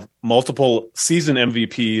to have multiple season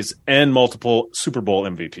MVPs and multiple Super Bowl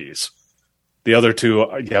MVPs. The other 2,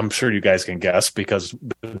 I'm sure you guys can guess because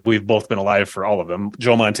we've both been alive for all of them.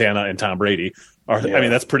 Joe Montana and Tom Brady.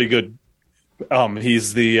 That's pretty good.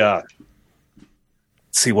 He's the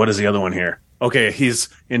see, what is the other one here? Okay, he's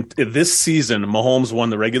in this season. Mahomes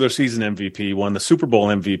won the regular season MVP, won the Super Bowl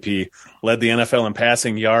MVP, led the NFL in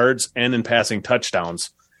passing yards and in passing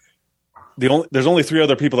touchdowns. There's only 3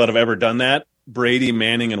 other people that have ever done that: Brady,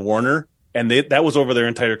 Manning, and Warner, and that was over their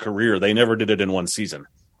entire career. They never did it in one season.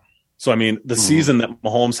 So, I mean, the season that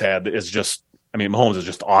Mahomes had is just. I mean, Mahomes is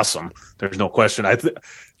just awesome. There's no question.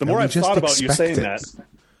 The more I've thought about you saying that,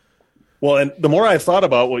 well, and the more I've thought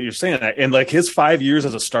about what you're saying, and like his 5 years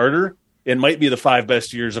as a starter. It might be the 5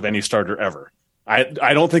 best years of any starter ever.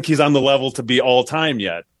 I don't think he's on the level to be all time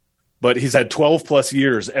yet, but he's had 12 plus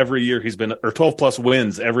years every year he's been, or 12 plus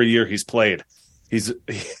wins every year he's played. He's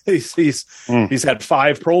had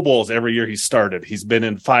 5 Pro Bowls every year he's started. He's been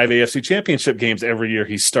in 5 AFC Championship games every year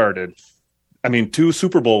he's started. I mean, 2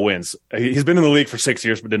 Super Bowl wins. He's been in the league for 6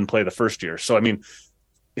 years, but didn't play the first year. So, I mean,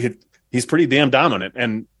 he's pretty damn dominant.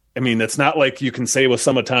 And I mean, it's not like you can say with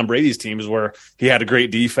some of Tom Brady's teams where he had a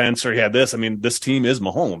great defense or he had this. I mean, this team is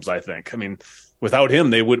Mahomes, I think. I mean, without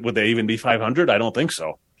him, would they even be 500? I don't think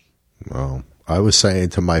so. Well, I was saying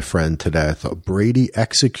to my friend today, I thought Brady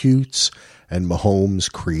executes and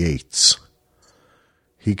Mahomes creates.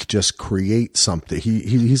 He could just create something.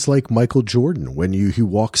 He's like Michael Jordan. When he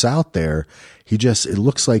walks out there, it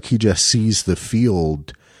looks like he just sees the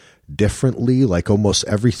field differently, like almost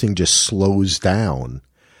everything just slows down.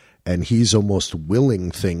 And he's almost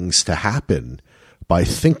willing things to happen by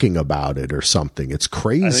thinking about it or something. It's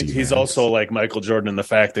crazy. I think he's also like Michael Jordan in the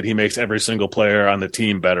fact that he makes every single player on the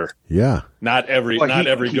team better. Yeah. Not every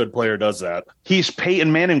good player does that. He's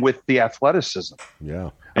Peyton Manning with the athleticism.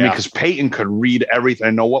 Yeah. I mean, because Peyton could read everything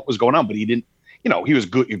and know what was going on, but he didn't, he was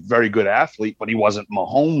good, very good athlete, but he wasn't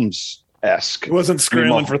Mahomes-esque. He wasn't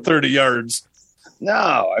scrambling for 30 yards.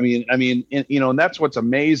 No, I mean, and that's what's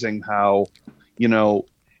amazing how,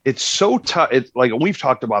 it's so tough. It's like we've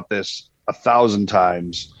talked about this 1,000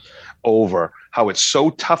 times over, how it's so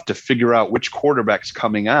tough to figure out which quarterbacks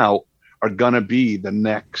coming out are going to be the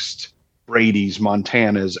next Brady's,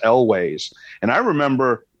 Montana's, Elway's. And I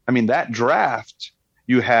remember, that draft,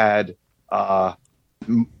 you had, I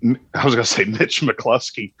was going to say Mitch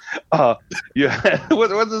McCluskey. You had,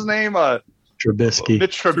 what's his name? Trubisky.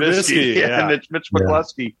 Mitch Trubisky. Yeah. Mitch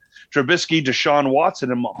McCluskey. Yeah. Trubisky, Deshaun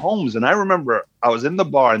Watson, and Mahomes. And I remember I was in the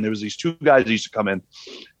bar, and there was these 2 guys that used to come in,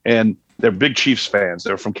 and they're big Chiefs fans.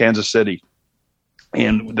 They're from Kansas City.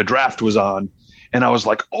 And the draft was on, and I was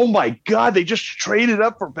like, oh, my God, they just traded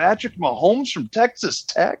up for Patrick Mahomes from Texas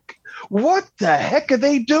Tech? What the heck are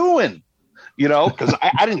they doing? Because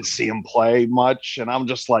I didn't see him play much, and I'm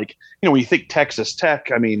just like, when you think Texas Tech,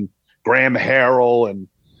 Graham Harrell, and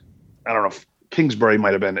I don't know if Kingsbury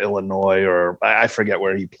might have been Illinois, or I forget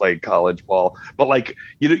where he played college ball. But like,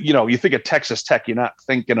 you think of Texas Tech, you're not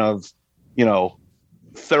thinking of,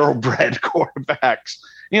 thoroughbred quarterbacks.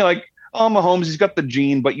 Like, Mahomes, he's got the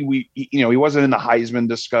gene, but he wasn't in the Heisman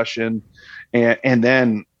discussion. And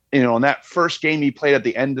then, in that first game he played at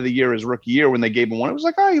the end of the year, his rookie year, when they gave him one, it was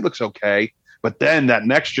like, oh, he looks okay. But then that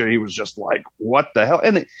next year he was just like, what the hell?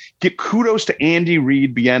 And get kudos to Andy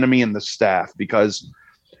Reid, Bieniemy, and the staff, because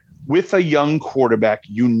with a young quarterback,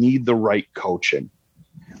 you need the right coaching.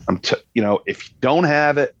 If you don't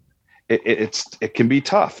have it, it can be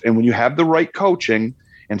tough. And when you have the right coaching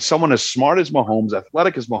and someone as smart as Mahomes,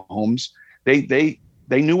 athletic as Mahomes, they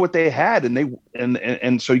knew what they had,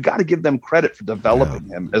 and so you got to give them credit for developing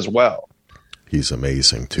him as well. He's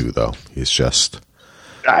amazing too, though. He's one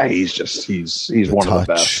of the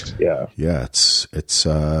best. Yeah, yeah.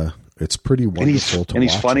 It's pretty wonderful to watch. And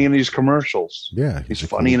he's funny in these commercials. Yeah, he's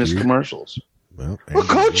funny in his commercials. Well,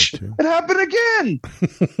 Coach, it happened again.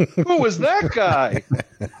 Who was that guy?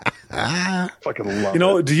 Fucking love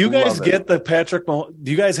it. Do you guys get the Patrick Mahomes?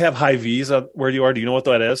 Do you guys have Hy-Vee's where you are? Do you know what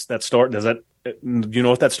that is? That store? Do you know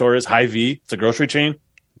what that store is? Hy-Vee? It's a grogrocery chain?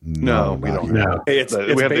 No, we don't know. It's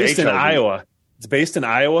based in Iowa. It's based in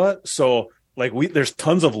Iowa. So like there's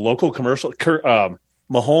tons of local commercial.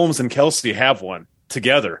 Mahomes and Kelsey have one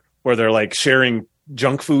together where they're like sharing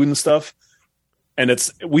junk food and stuff. And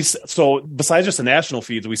so besides just the national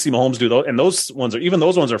feeds, we see Mahomes do those, and those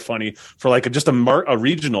ones are funny for like just a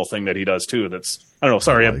regional thing that he does too. That's, I don't know.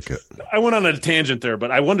 Sorry, I went on a tangent there,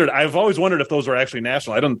 but I've always wondered if those were actually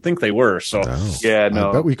national. I don't think they were. So I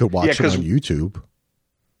bet we could watch them on YouTube.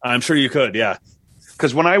 I'm sure you could. Yeah.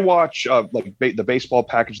 Because when I watch the baseball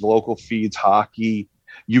package, the local feeds, hockey,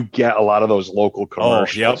 you get a lot of those local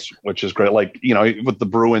commercials, which is great. Like, with the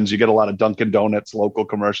Bruins, you get a lot of Dunkin' Donuts local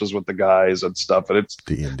commercials with the guys and stuff. And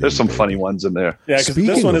there's some funny ones in there. Yeah, because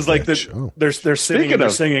this one is like they're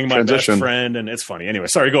singing My Best Friend, and it's funny. Anyway,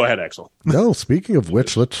 sorry, go ahead, Axel. No, speaking of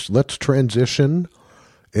which, let's transition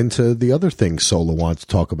into the other things Sola wants to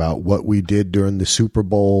talk about, what we did during the Super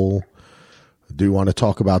Bowl. Do you want to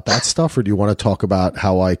talk about that stuff, or do you want to talk about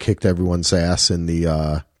how I kicked everyone's ass in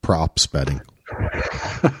the props betting?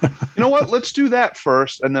 You know what? Let's do that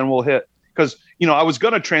first, and then we'll hit, because I was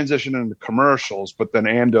going to transition into commercials, but then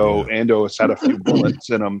Ando has had a few bullets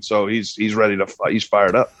in him, so he's ready to fight. He's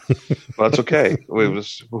fired up. But that's okay. Who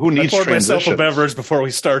needs transition? I poured myself a beverage before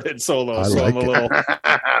we started Solo, I'm a little.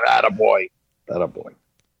 Attaboy.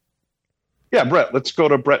 Yeah, Brett. Let's go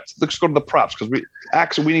to the props,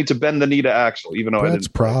 because we need to bend the knee to Axel, even though Brett's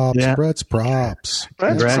props. Yeah. Brett's props.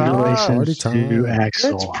 Congratulations to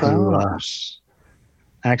Axel.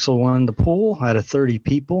 Axel won the pool out of 30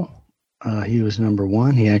 people. He was number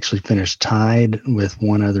one. He actually finished tied with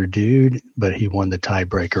one other dude, but he won the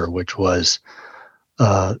tiebreaker, which was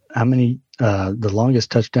how many. The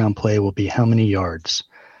longest touchdown play will be how many yards?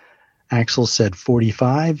 Axel said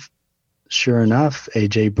 45. Sure enough,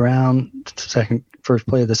 A.J. Brown, first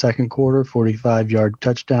play of the second quarter, 45-yard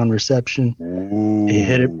touchdown reception. Ooh. He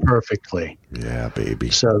hit it perfectly. Yeah, baby.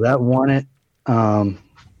 So that won it.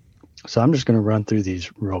 So I'm just going to run through these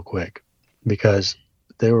real quick, because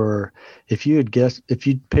there were, if you'd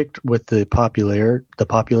picked with the popular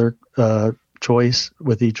choice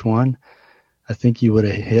with each one, I think you would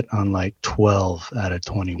have hit on like 12 out of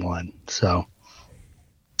 21. So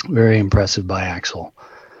very impressive by Axel.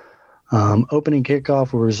 Opening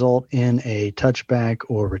kickoff will result in a touchback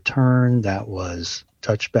or return. That was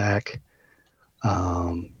touchback.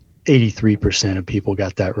 83% of people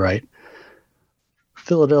got that right.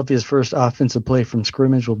 Philadelphia's first offensive play from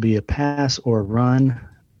scrimmage will be a pass or run.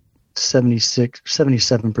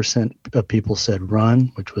 77% of people said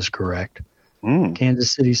run, which was correct.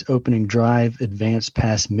 Kansas City's opening drive advanced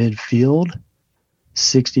past midfield.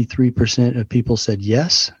 63% of people said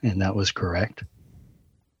yes, and that was correct.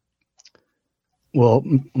 Will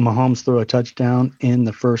Mahomes throw a touchdown in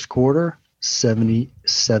the first quarter?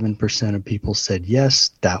 77% of people said yes,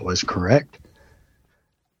 that was correct.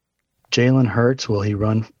 Jalen Hurts, will he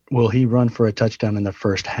run for a touchdown in the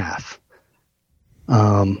first half?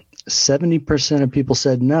 70% of people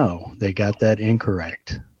said no. They got that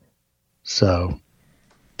incorrect. So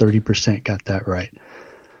 30% got that right.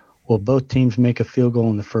 Will both teams make a field goal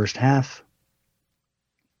in the first half?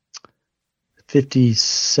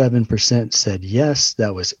 57% said yes.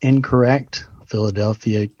 That was incorrect.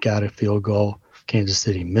 Philadelphia got a field goal. Kansas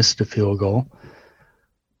City missed a field goal.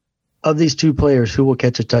 Of these two players, who will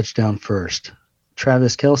catch a touchdown first?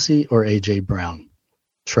 Travis Kelce or A.J. Brown?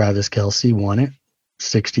 Travis Kelce won it.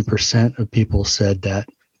 60% of people said that,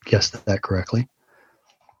 guessed that correctly.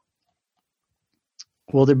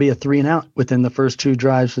 Will there be a 3-and-out within the first two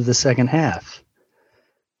drives of the second half?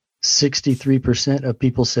 63% of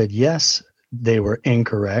people said yes. They were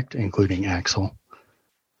incorrect, including Axel.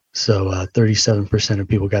 So 37% of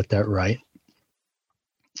people got that right.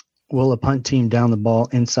 Will a punt team down the ball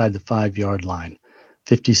inside the 5-yard line?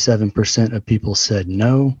 57% of people said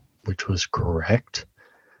no, which was correct.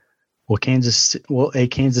 Will a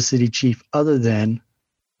Kansas City Chief other than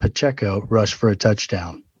Pacheco rush for a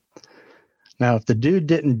touchdown? Now, if the dude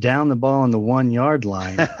didn't down the ball on the 1-yard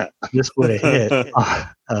line, this would have hit.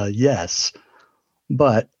 Yes.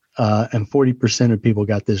 But, and 40% of people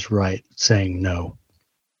got this right, saying no.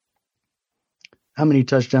 How many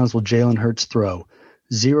touchdowns will Jalen Hurts throw?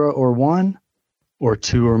 0 or 1 or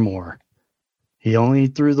 2 or more? He only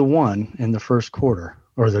threw the 1 in the first quarter,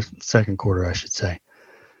 or the second quarter, I should say.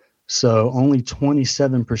 So only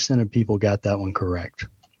 27% of people got that one correct.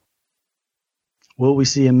 Will we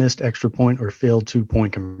see a missed extra point or failed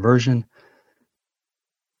 2-point conversion?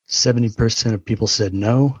 70% of people said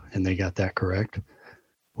no, and they got that correct.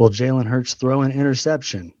 Will Jalen Hurts throw an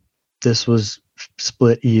interception? This was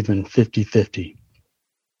split even 50-50.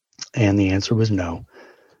 And the answer was no.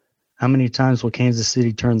 How many times will Kansas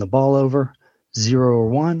City turn the ball over? 0 or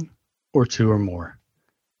 1 or 2 or more?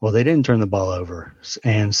 Well, they didn't turn the ball over,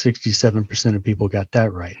 and 67% of people got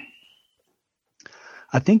that right.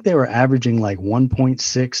 I think they were averaging like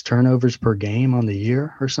 1.6 turnovers per game on the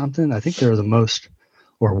year or something. I think they were the most,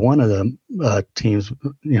 or one of the teams,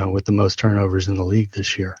 with the most turnovers in the league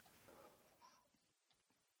this year.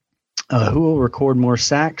 Who will record more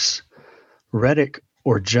sacks, Reddick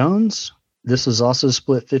or Jones? This was also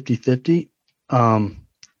split 50-50.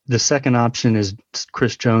 The second option is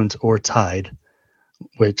Chris Jones or tied,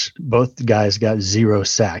 which both guys got 0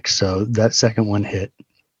 sacks. So that second one hit.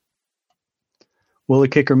 Will a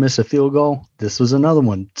kicker miss a field goal? This was another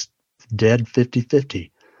one, dead 50-50.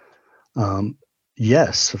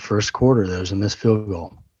 Yes, the first quarter there was a missed field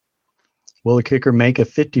goal. Will a kicker make a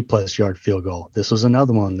 50-plus yard field goal? This was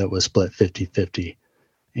another one that was split 50-50.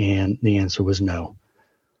 And the answer was no.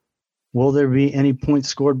 Will there be any points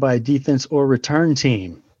scored by a defense or return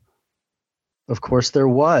team? Of course there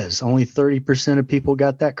was. Only 30% of people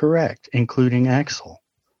got that correct, including Axel.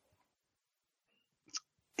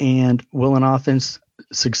 And will an offense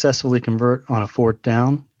successfully convert on a fourth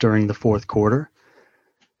down during the fourth quarter?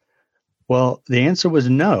 Well, the answer was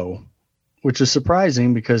no, which is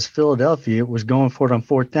surprising because Philadelphia was going for it on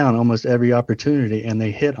fourth down almost every opportunity, and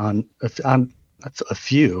they hit on a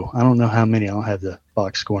few. I don't know how many. I don't have the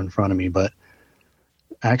box score in front of me, but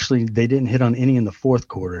actually they didn't hit on any in the fourth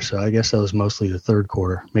quarter, so I guess that was mostly the third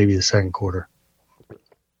quarter, maybe the second quarter.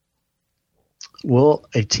 Will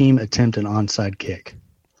a team attempt an onside kick?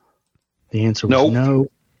 The answer was no,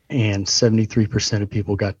 and 73% of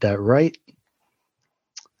people got that right.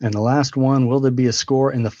 And the last one, will there be a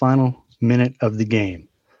score in the final minute of the game?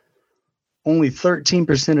 Only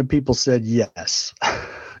 13% of people said yes.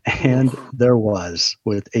 And there was,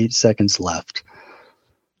 with 8 seconds left.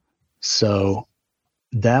 So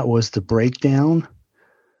that was the breakdown.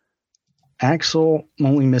 Axel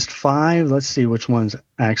only missed 5. Let's see which ones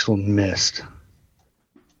Axel missed.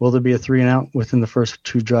 Will there be a 3-and-out within the first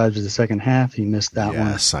 2 drives of the second half? He missed that one.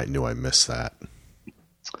 Yes, I knew I missed that.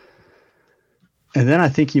 And then I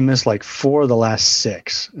think he missed like 4 of the last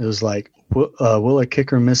 6. It was like, will a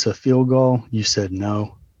kicker miss a field goal? You said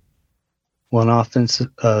no. Will an offense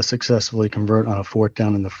successfully convert on a fourth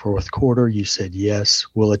down in the fourth quarter? You said yes.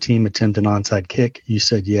 Will a team attempt an onside kick? You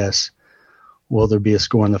said yes. Will there be a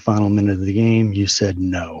score in the final minute of the game? You said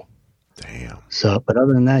no. Damn. So, but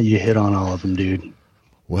other than that, you hit on all of them, dude.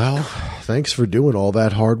 Well, thanks for doing all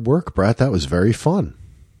that hard work, Brett. That was very fun.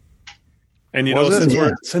 And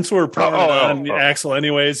since we're putting on Axel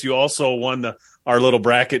anyways, you also won our little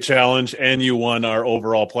bracket challenge, and you won our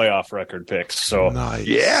overall playoff record picks. So nice.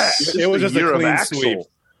 Yeah, it was just a clean sweep.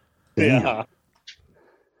 Yeah,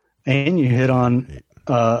 and you hit on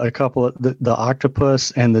a couple of the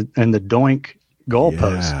octopus and the doink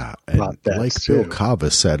goalpost. Yeah, and like Bill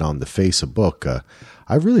Cava said on the Facebook,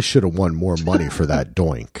 I really should have won more money for that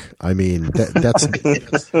doink. I mean, that's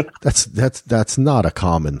not a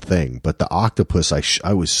common thing. But the octopus,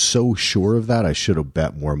 I was so sure of that. I should have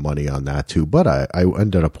bet more money on that too. But I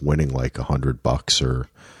ended up winning like $100, or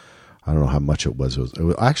I don't know how much it was. It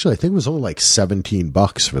was actually, I think it was only like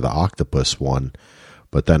 $17 for the octopus one.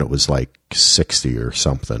 But then it was like 60 or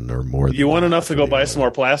something or more. You won enough to go buy some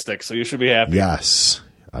more plastic, so you should be happy. Yes,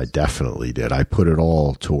 I definitely did. I put it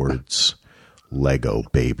all towards Lego,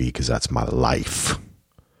 baby, because that's my life.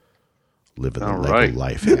 Living the Lego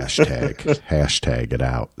life. Hashtag it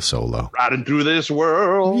out, Solo. Riding through this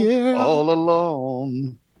world all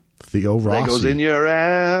alone. Theo Rossi. Legos in your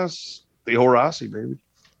ass. Theo Rossi, baby.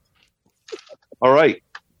 All right.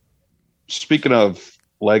 Speaking of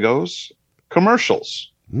Legos,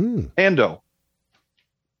 commercials. Ando.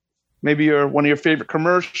 Maybe one of your favorite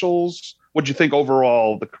commercials. What'd you think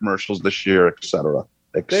overall of the commercials this year, et cetera?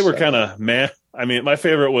 They were kind of meh. I mean, my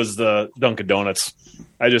favorite was the Dunkin' Donuts.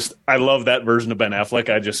 I love that version of Ben Affleck.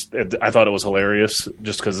 I thought it was hilarious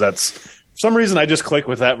just because that's for some reason I just click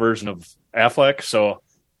with that version of Affleck. So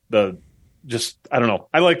I don't know.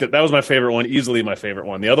 I liked it. That was my favorite one, easily my favorite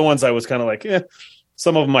one. The other ones I was kind of like,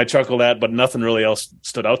 some of them I chuckled at, but nothing really else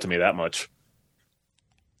stood out to me that much.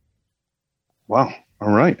 Wow. All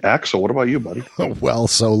right. Axel, what about you, buddy? Well,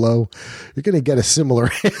 Solo, you're going to get a similar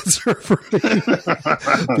answer from me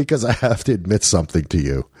because I have to admit something to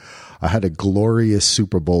you. I had a glorious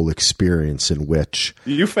Super Bowl experience in which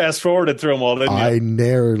you fast forwarded through them all, didn't you?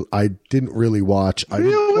 I didn't really watch.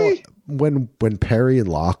 Really? When Perry and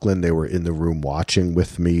Lachlan, they were in the room watching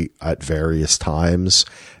with me at various times.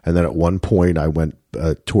 And then at one point I went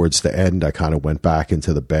towards the end, I kind of went back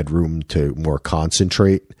into the bedroom to more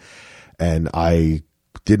concentrate. And I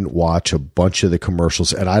didn't watch a bunch of the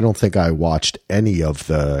commercials, and I don't think I watched any of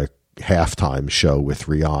the halftime show with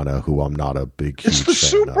Rihanna, who I'm not a big huge It's the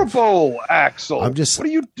Super Bowl, Axel. What are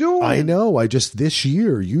you doing? I know. This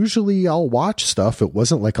year, usually I'll watch stuff. It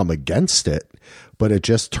wasn't like I'm against it, but it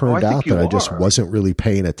just turned out that I just wasn't really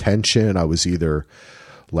paying attention. I was either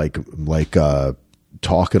like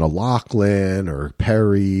talking to Lachlan or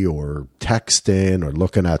Perry or texting or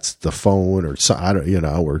looking at the phone or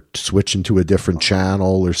or switching to a different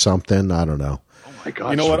channel or something. I don't know. Oh my God.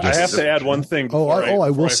 You know what? I have to add one thing. Go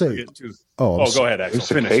ahead, Axel.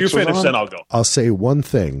 Finish. You finish, then I'll go. I'll say one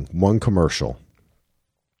thing, one commercial.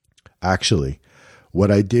 Actually, what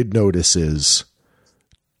I did notice is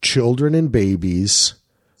children and babies,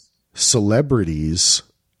 celebrities,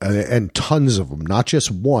 and tons of them, not just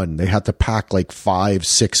one. They had to pack like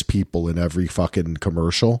 5-6 people in every fucking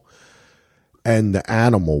commercial. and the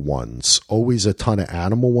animal ones. Always a ton of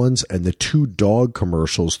animal ones, and the 2 dog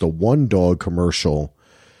commercials. The 1 dog commercial,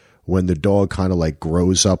 when the dog kind of like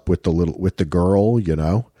grows up with the girl,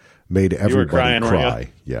 made everybody cry.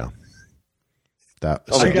 Yeah. That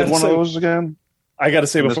was one of those again. I got to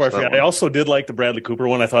say before I forget, I also did like the Bradley Cooper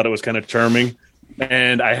one. I thought it was kind of charming,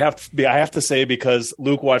 and I have to say, because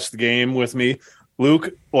Luke watched the game with me,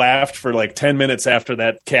 Luke laughed for like 10 minutes after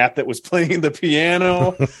that cat that was playing the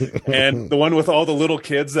piano, and the one with all the little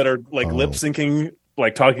kids that are like lip syncing,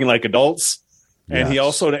 like talking like adults. And he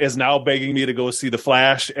also is now begging me to go see The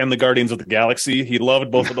Flash and the Guardians of the Galaxy. He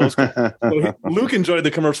loved both of those. Luke enjoyed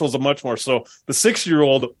the commercials much more. So the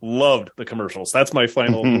 6-year-old loved the commercials. That's my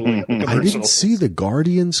final ruling. I didn't see the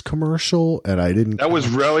Guardians commercial, and I didn't. That was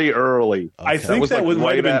really early. Okay. I think that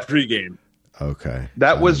might have been pregame. Okay.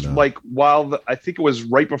 That was like I think it was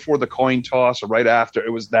right before the coin toss or right after.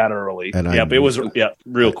 It was that early. And it was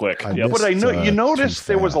real quick. But I know you noticed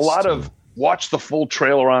there was a lot of watch the full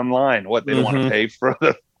trailer online. What they don't want to pay for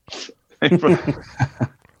the.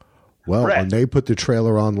 Well, when they put the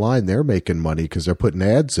trailer online, they're making money because they're putting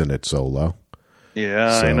ads in it, Solo.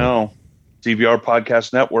 Yeah, I know.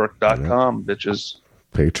 DVRpodcastnetwork.com, bitches.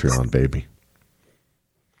 Patreon, baby.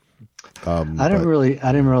 I didn't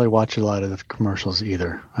really watch a lot of the commercials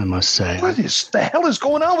either, I must say. What the hell is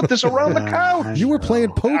going on with this around the couch? You were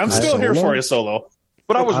playing poker. I'm still here for you, Solo.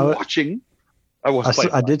 But I was watching.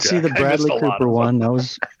 I did see the Bradley Cooper one.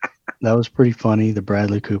 That was pretty funny. The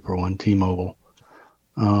Bradley Cooper one, T-Mobile.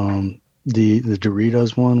 The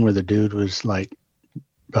Doritos one where the dude was like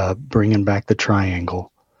bringing back the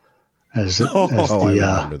triangle as the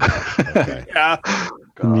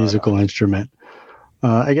musical instrument.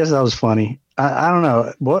 I guess that was funny. I don't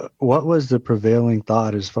know what was the prevailing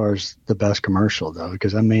thought as far as the best commercial though,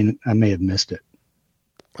 because I may have missed it.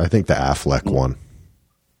 I think the Affleck one.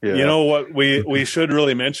 Yeah. You know what we should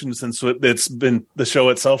really mention, since it's been the show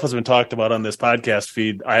itself has been talked about on this podcast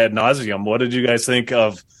feed ad nauseum. What did you guys think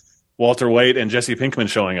of Walter White and Jesse Pinkman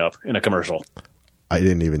showing up in a commercial? I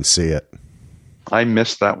didn't even see it. I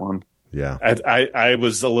missed that one. Yeah, I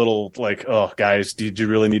was a little like, oh, guys, did you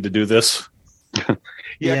really need to do this?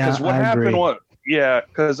 Because what happened was,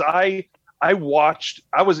 because I watched.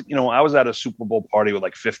 I was at a Super Bowl party with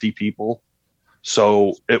like 50 people.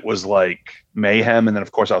 So it was like mayhem. And then,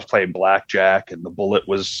 of course, I was playing blackjack and the bullet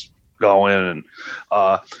was going.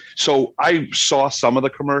 And so I saw some of the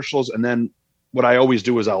commercials. And then what I always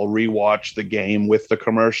do is I'll rewatch the game with the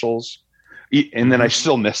commercials. And then I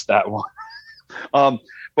still missed that one.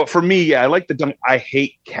 But for me, I like I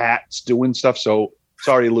hate cats doing stuff. So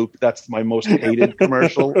sorry, Luke, that's my most hated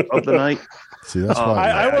commercial of the night. See, that's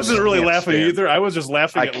why I wasn't really laughing either. I was just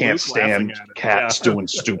laughing. I can't stand cats doing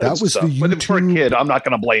stupid that was stuff. The YouTube... But for a kid, I'm not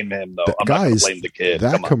going to blame him, though. I'm not going to blame the kid.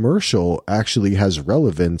 That commercial actually has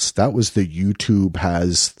relevance. That was the YouTube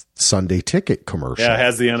has Sunday Ticket commercial. Yeah, it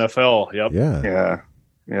has the NFL. Yep.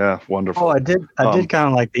 Yeah, wonderful. Oh, I did kind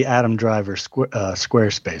of like the Adam Driver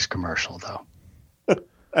Squarespace commercial, though.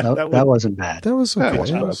 That wasn't bad. That was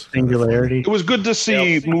okay. Singularity. It was good to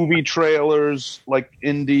see movie trailers like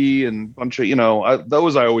Indy and bunch of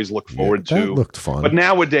those I always look forward to. That looked fun. But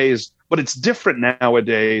nowadays, it's different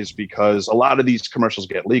nowadays because a lot of these commercials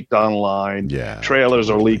get leaked online. Yeah, trailers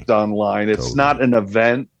are leaked online. It's not an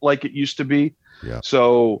event like it used to be. Yeah.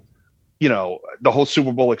 So, the whole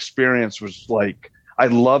Super Bowl experience was like I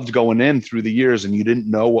loved going in through the years, and you didn't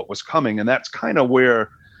know what was coming, and that's kind of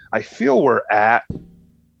where I feel we're at.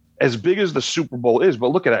 As big as the Super Bowl is,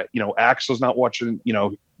 but look at it. Axel's not watching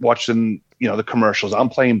the commercials. I'm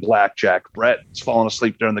playing blackjack. Brett's falling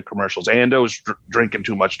asleep during the commercials. Ando's drinking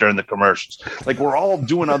too much during the commercials. Like we're all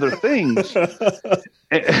doing other things. No,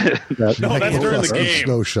 that's during the game.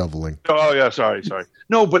 Snow shoveling. Oh yeah, sorry.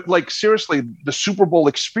 No, but like seriously, the Super Bowl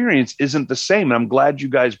experience isn't the same. And I'm glad you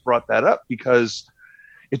guys brought that up because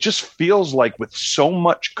it just feels like with so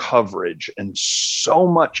much coverage and so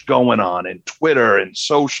much going on in Twitter and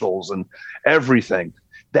socials and everything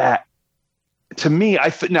that to me, I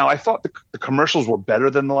thought the commercials were better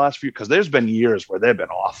than the last few because there's been years where they've been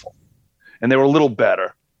awful and they were a little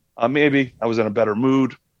better. Maybe I was in a better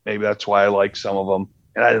mood. Maybe that's why I like some of them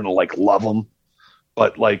and I didn't love them,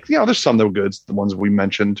 but there's some that were good. The ones we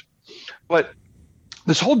mentioned, but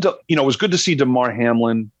this whole, it was good to see DeMar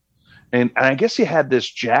Hamlin. And I guess he had this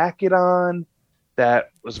jacket on that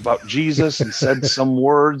was about Jesus and said some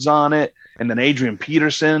words on it. And then Adrian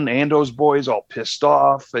Peterson, Ando's boys, all pissed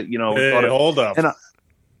off. Hey, hold up.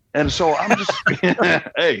 And so I'm just,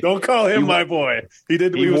 hey. Don't call him my boy. He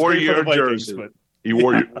did. He wore your jersey. He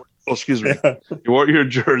wore your, excuse me. Yeah. He wore your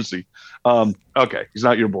jersey. Okay. He's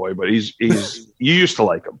not your boy, but you used to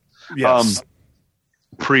like him. Yes.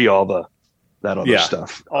 Pre all that other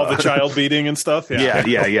stuff, all the child beating and stuff. Yeah.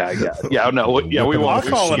 No, yeah, we won't. I'll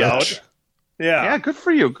call it out. Yeah, good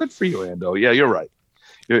for you, Ando. Yeah, you're right.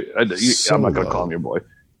 I'm not going to call him your boy,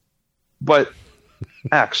 but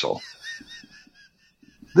Axel,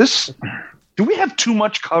 do we have too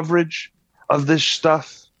much coverage of this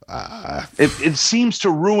stuff? It seems to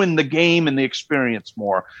ruin the game and the experience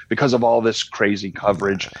more because of all this crazy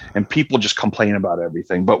coverage and people just complain about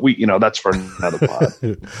everything. But that's for another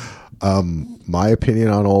pod. My opinion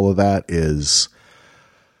on all of that is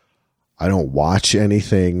I don't watch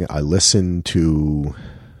anything. I listen to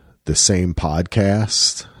the same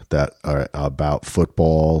podcast that are about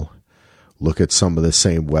football, look at some of the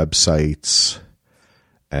same websites,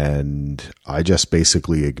 and I just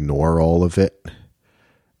basically ignore all of it.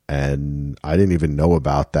 And I didn't even know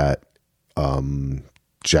about that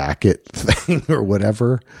jacket thing or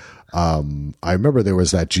whatever. I remember there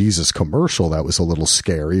was that Jesus commercial that was a little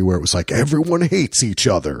scary where it was like everyone hates each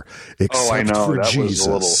other except for that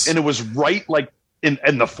Jesus. And it was right like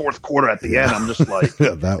in the fourth quarter at the end. I'm just like,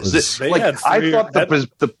 that was I thought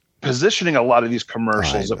the positioning a lot of these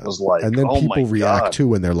commercials, it was like, and then people react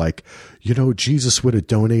to and they're like, Jesus would have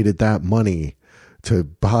donated that money to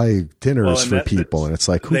buy dinners for people, and it's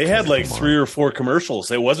like they had like 3 or 4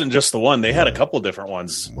 commercials. It wasn't just the one; they had a couple different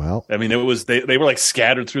ones. Well, I mean, it was they were like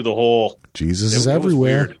scattered through the whole. Jesus is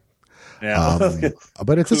everywhere. Yeah,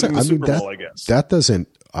 but it doesn't. I mean, that doesn't.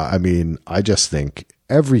 I mean, I just think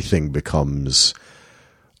everything becomes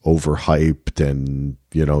overhyped and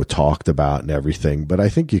talked about and everything. But I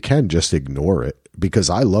think you can just ignore it. Because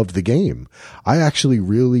I loved the game. I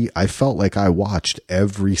felt like I watched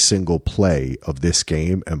every single play of this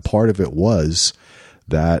game. And part of it was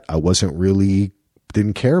that I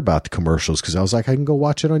didn't care about the commercials because I was like, I can go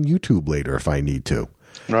watch it on YouTube later if I need to.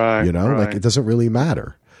 Right. Like it doesn't really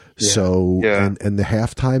matter. Yeah. So, and the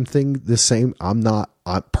halftime thing, the same. I'm not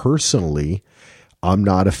a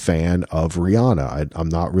fan of Rihanna. I'm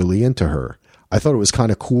not really into her. I thought it was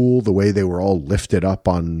kind of cool the way they were all lifted up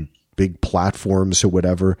on big platforms or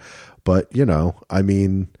whatever, but I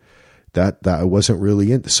mean that I wasn't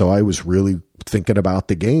really into. So I was really thinking about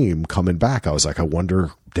the game coming back. I was like, I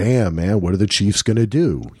wonder, damn man, what are the Chiefs going to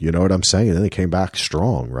do? You know what I'm saying? And then they came back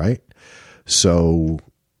strong, right? So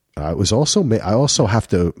I also have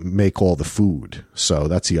to make all the food. So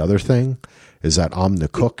that's the other thing is that I'm the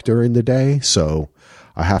cook during the day. So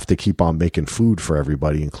I have to keep on making food for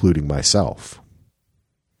everybody, including myself.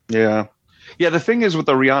 Yeah. Yeah, the thing is with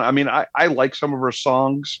the Rihanna, I mean, I like some of her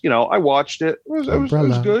songs. I watched it. It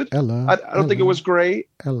was good. Ella, I don't think it was great.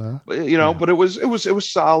 Ella, but it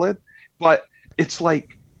was solid. But it's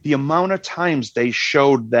like the amount of times they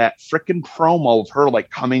showed that freaking promo of her like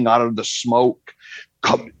coming out of the smoke.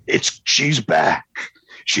 She's back.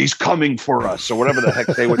 She's coming for us, or whatever the heck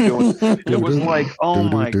they were doing. It was like, oh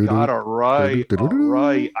my God, all right,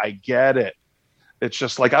 I get it. It's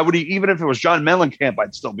just like I would, even if it was John Mellencamp,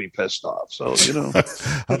 I'd still be pissed off. So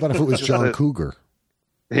How about if it was John Cougar?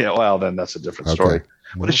 Yeah, well, then that's a different story. Okay.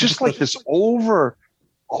 But it's just like this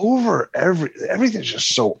everything's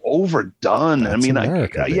just so overdone. That's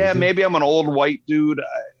America, maybe I'm an old white dude.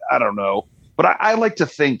 I don't know, but I like to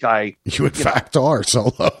think you in fact are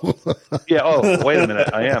Solo. Yeah. Oh, wait a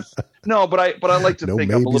minute, I am. No, but I like to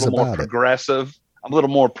think I'm a little more progressive. I'm a little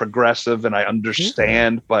more progressive, and I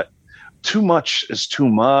understand, but. Too much is too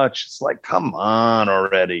much. It's like, come on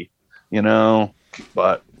already,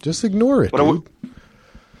 but just ignore it. Dude.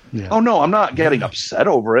 Oh no, I'm not getting upset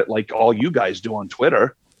over it like all you guys do on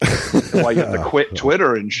Twitter. Why you have to quit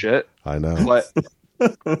Twitter and shit. I know.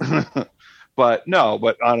 But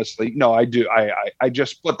honestly, no, I do. I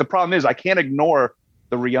just, but the problem is I can't ignore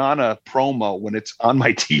the Rihanna promo when it's on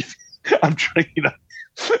my TV. I'm trying,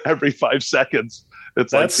 every 5 seconds.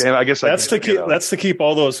 It's like, damn, I guess that's to keep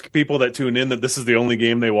all those people that tune in that this is the only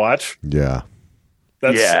game they watch. Yeah.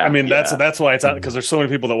 That's why it's out, because there's so many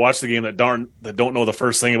people that watch the game that don't know the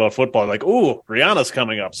first thing about football. Like, ooh, Rihanna's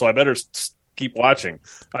coming up, so I better keep watching.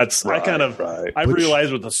 I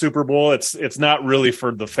realized with the Super Bowl, it's not really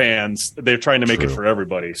for the fans. They're trying to make it for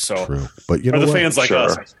everybody. So, but the fans like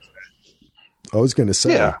us. I was going to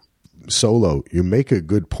say, Solo, you make a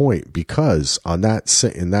good point, because in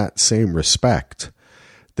that same respect,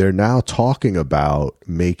 they're now talking about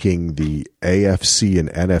making the AFC and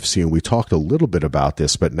NFC, and we talked a little bit about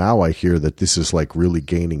this, but now I hear that this is like really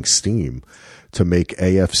gaining steam to make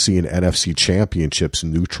AFC and NFC championships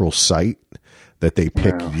neutral site that they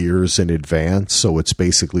pick years in advance. So it's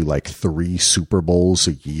basically like 3 Super Bowls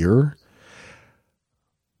a year.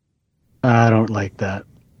 I don't like that.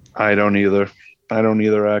 I don't either,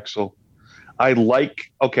 Axel.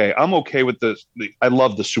 I'm okay with I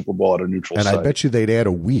love the Super Bowl at a neutral and site. I bet you they'd add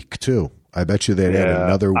a week too. I bet you they'd add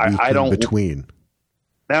another week in between.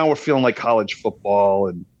 Now we're feeling like college football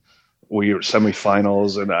and we're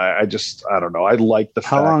semifinals, and I don't know. I like the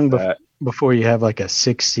How fact long that before you have like a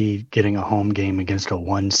 6 seed getting a home game against a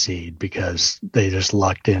 1 seed because they just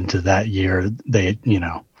lucked into that year. They,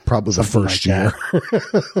 probably the first year.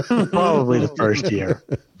 Probably the first year.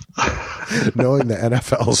 Knowing the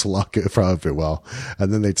NFL's luck, probably well,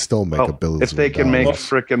 and then they'd still make a billion. If they can make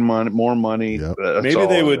freaking more money, yep. Maybe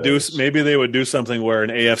they would do. Maybe they would do something where an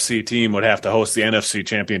AFC team would have to host the NFC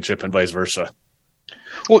Championship and vice versa.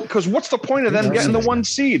 Well, because what's the point of them getting the 1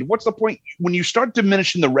 seed? What's the point when you start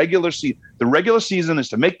diminishing the regular season? The regular season is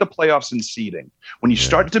to make the playoffs and seeding. When you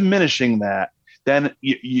start diminishing that, then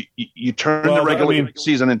you turn the regular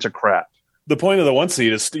season into crap. The point of the 1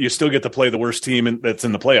 seed is you still get to play the worst team that's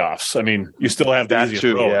in the playoffs. I mean, you still have the easiest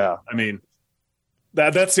road. Yeah. I mean,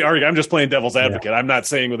 that's the argument. I'm just playing devil's advocate. Yeah. I'm not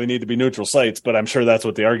saying they need to be neutral sites, but I'm sure that's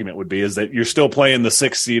what the argument would be, is that you're still playing the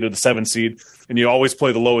 6th seed or the 7th seed, and you always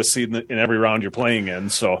play the lowest seed in every round you're playing in.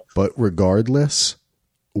 So, but regardless,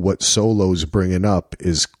 what Solo's bringing up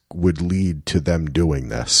would lead to them doing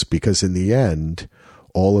this, because in the end,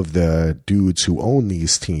 all of the dudes who own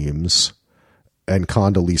these teams and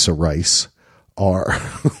Condoleezza Rice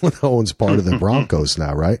owns part of the Broncos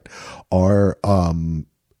now, right?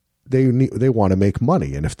 They want to make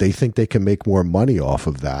money, and if they think they can make more money off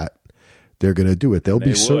of that, they're going to do it. There'll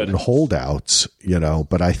be certain holdouts,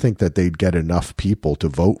 but I think that they'd get enough people to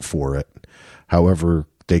vote for it. However,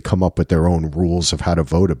 they come up with their own rules of how to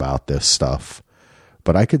vote about this stuff.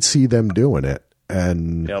 But I could see them doing it,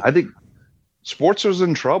 and I think sports is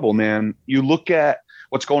in trouble, man. You look at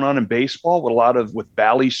what's going on in baseball with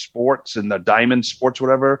Bally Sports and the Diamond Sports,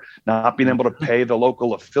 whatever, not being able to pay the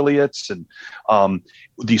local affiliates. And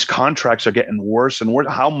these contracts are getting worse and worse.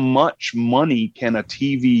 How much money can a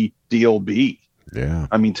TV deal be? Yeah.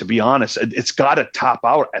 I mean, to be honest, it's got to top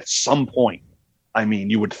out at some point. I mean,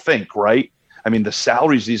 you would think, right? I mean, the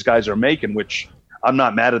salaries these guys are making, which I'm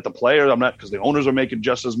not mad at the players. I'm not, because the owners are making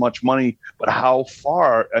just as much money, but how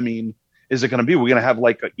far, I mean, is it going to be? We're going to have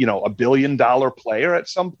like a $1 billion player at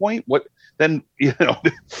some point. What then?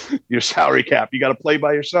 Your salary cap. You got to play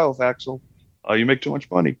by yourself, Axel. You make too much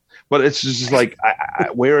money. But it's just like,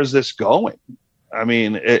 where is this going? I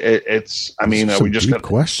mean, it's. I mean, are we just deep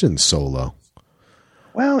questions, Solo?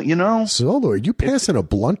 Well, Solo, are you passing a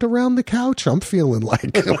blunt around the couch? I'm feeling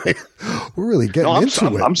like we're really getting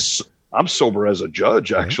into it. I'm sober as a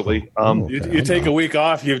judge, actually. You take a week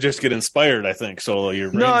off, you just get inspired, I think. So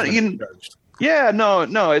you're no.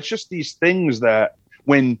 It's just these things that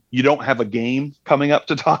when you don't have a game coming up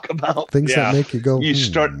to talk about, things that make you go. You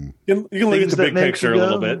start. You can look at the big picture a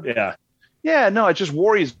little bit. Yeah. Yeah. No, it just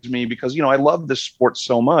worries me because I love this sport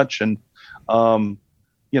so much, and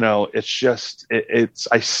it's just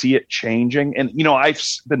I see it changing, and I've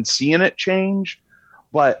been seeing it change,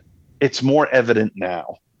 but it's more evident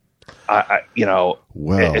now.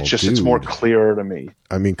 It's more clear to me.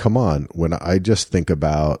 I mean, come on. When I just think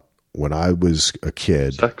about when I was a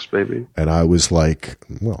kid, sex, baby, and I was like,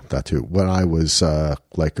 well, that too. When I was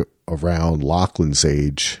like around Lachlan's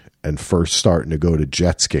age and first starting to go to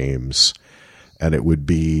Jets games, and it would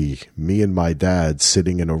be me and my dad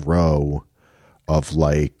sitting in a row of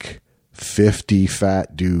like 50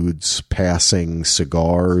 fat dudes passing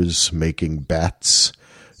cigars, making bets,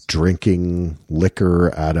 drinking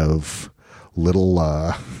liquor out of little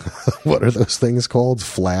what are those things called?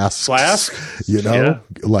 Flasks.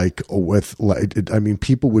 Like with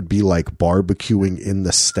people would be like barbecuing in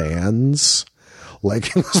the stands. Like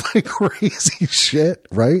it was like crazy shit,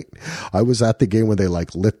 right? I was at the game when they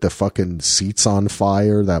like lit the fucking seats on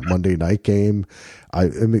fire, that Monday night game. I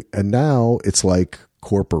mean, and now it's like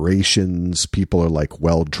corporations, people are like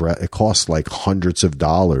well dressed. It costs like hundreds of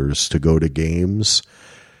dollars to go to games.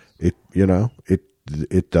 It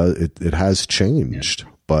has changed,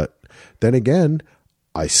 but then again,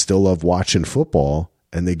 I still love watching football,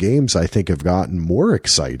 and the games I think have gotten more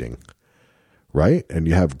exciting, right? And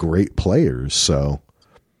you have great players, so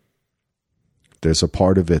there's a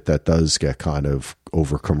part of it that does get kind of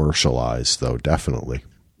over commercialized, though, definitely.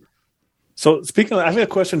 So speaking of, I have a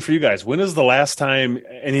question for you guys. When is the last time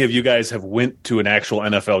any of you guys have went to an actual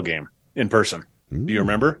NFL game in person? Do you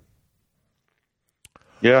remember?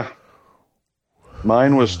 Yeah.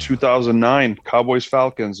 Mine was 2009, Cowboys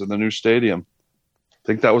Falcons in the new stadium. I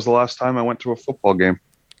think that was the last time I went to a football game.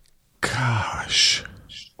 Gosh.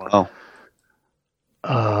 Wow.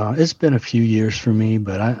 It's been a few years for me,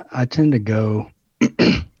 but I tend to go.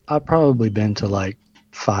 I've probably been to like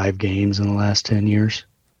 5 games in the last 10 years.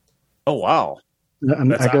 Oh, wow.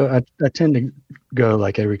 I tend to go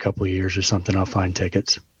like every couple of years or something. I'll find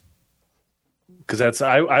tickets. Because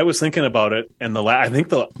I was thinking about it, and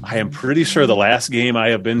I am pretty sure the last game I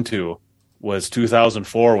have been to was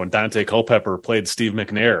 2004 when Dante Culpepper played Steve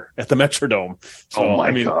McNair at the Metrodome. So, oh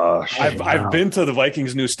my gosh! I've been to the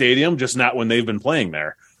Vikings' new stadium, just not when they've been playing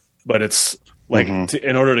there. But it's like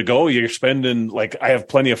in order to go, you're spending like I have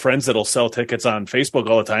plenty of friends that'll sell tickets on Facebook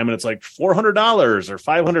all the time, and it's like $400 or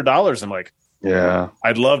 $500. I'm like, yeah,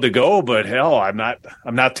 I'd love to go, but hell, I'm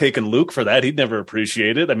not taking Luke for that. He'd never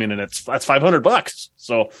appreciate it. I mean, and that's $500.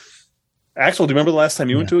 So, Axel, do you remember the last time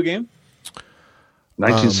you went to a game?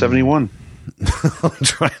 1971.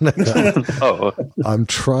 I'm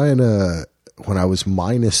trying to. When I was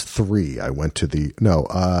 -3, I went to the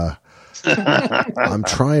I'm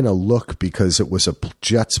trying to look because it was a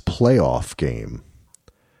Jets playoff game.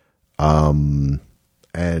 And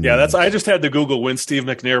yeah, I just had to Google when Steve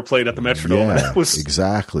McNair played at the Metrodome. Yeah, and that was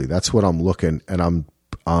exactly. That's what I'm looking, and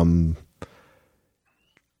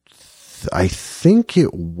I think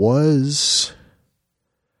it was.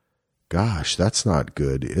 Gosh, that's not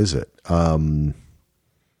good, is it?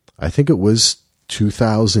 I think it was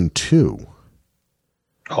 2002.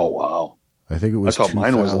 Oh wow! I think it was. I thought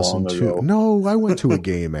mine was long ago. No, I went to a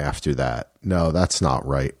game after that. No, that's not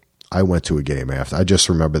right. I went to a game after. I just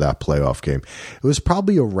remember that playoff game. It was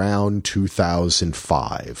probably around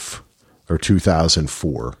 2005 or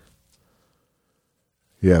 2004.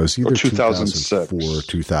 Yeah, it was either 2006 or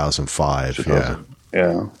 2005.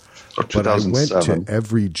 Yeah. Or 2007. But I went to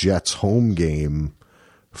every Jets home game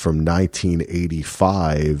from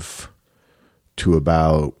 1985 to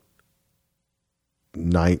about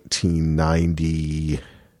 1990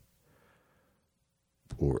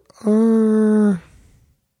 or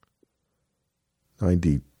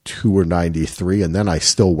 92 or 93, and then I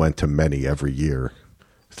still went to many every year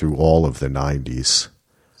through all of the 90s.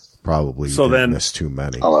 Probably missed too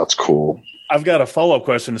many. Oh, that's cool. I've got a follow-up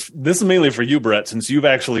question. This is mainly for you, Brett, since you've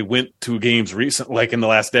actually went to games recent, like in the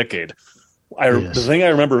last decade. Yes. The thing I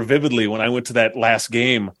remember vividly when I went to that last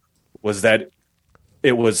game was that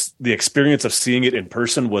it was the experience of seeing it in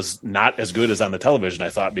person was not as good as on the television, I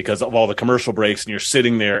thought, because of all the commercial breaks and you're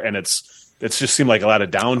sitting there and it's just seemed like a lot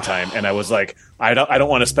of downtime. And I was like, I don't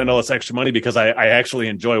want to spend all this extra money because I actually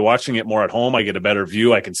enjoy watching it more at home. I get a better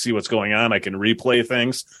view. I can see what's going on. I can replay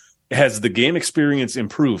things. Has the game experience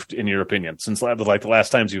improved, in your opinion, since like the last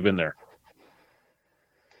times you've been there?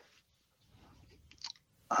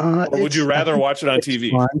 Or would you rather watch it on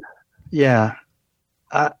TV? Fun. Yeah.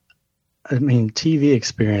 I mean, TV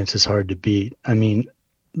experience is hard to beat. I mean,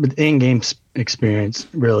 but in-game experience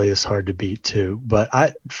really is hard to beat too.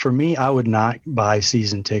 But for me, I would not buy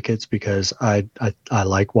season tickets because I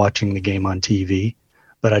like watching the game on TV,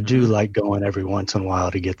 but I do like going every once in a while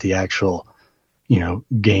to get the actual,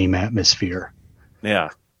 game atmosphere. Yeah.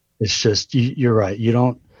 It's just, you're right. You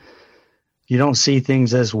don't see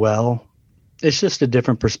things as well. It's just a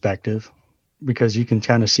different perspective because you can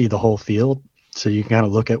kind of see the whole field. So you can kind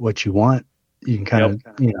of look at what you want. You can kind of,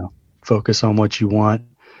 focus on what you want.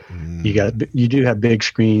 You do have big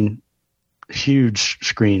screen, huge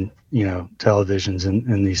screen, televisions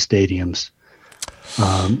in these stadiums.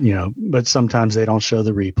 But sometimes they don't show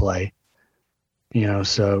the replay,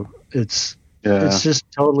 so it's just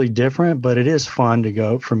totally different, but it is fun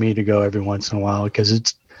for me to go every once in a while because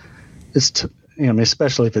it's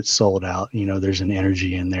especially if it's sold out, there's an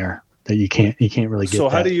energy in there that you can't really get. So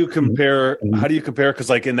how do you compare? Cause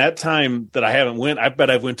like in that time that I haven't went, I bet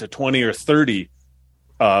I've went to 20 or 30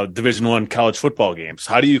 Division I college football games.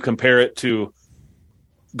 How do you compare it to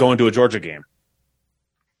going to a Georgia game?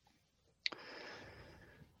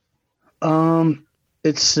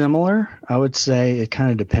 It's similar. I would say it kind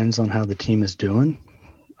of depends on how the team is doing.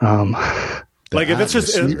 Like if it's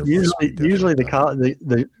just usually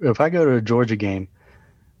if I go to a Georgia game,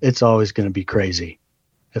 it's always going to be crazy.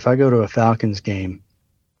 If I go to a Falcons game,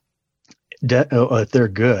 if they're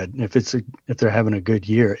good, if they're having a good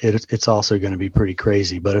year, it's also going to be pretty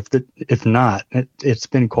crazy. But if not, it's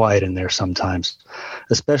been quiet in there sometimes,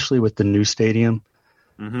 especially with the new stadium,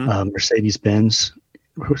 Mercedes-Benz,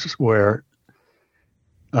 where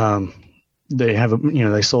they have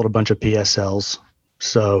they sold a bunch of PSLs,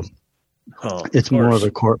 so it's more of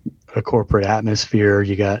a corporate atmosphere.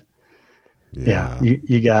 You got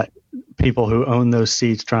you got people who own those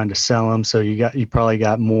seats trying to sell them, so you probably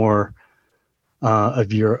got more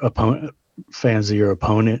of your fans of your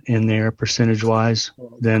opponent in there percentage wise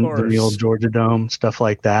than the old Georgia Dome, stuff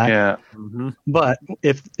like that. Yeah. But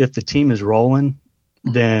if the team is rolling,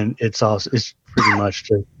 then it's pretty much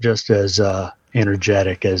just as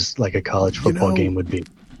energetic as like a college football game would be.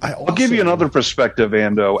 I'll give you another perspective,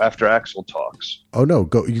 Ando, after Axel talks. Oh no,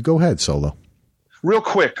 go ahead, Solo. Real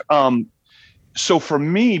quick. So for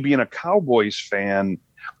me, being a Cowboys fan,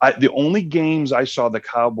 the only games I saw the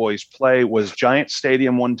Cowboys play was Giant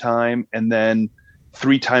Stadium one time, and then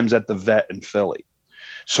 3 times at the Vet in Philly.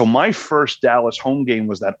 So my first Dallas home game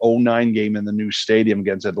was that 2009 game in the new stadium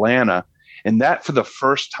against Atlanta. And that, for the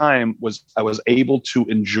first time, I was able to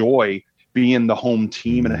enjoy being the home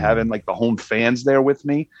team and having like the home fans there with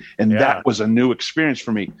me. And that was a new experience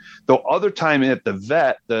for me. The other time at the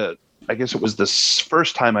Vet, I guess it was the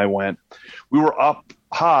first time I went, we were up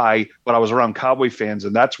high, but I was around Cowboy fans.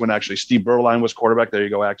 And that's when actually Steve Berline was quarterback. There you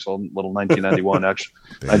go, Axel, little 1991 action,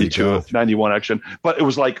 91 action. But it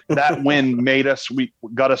was like that win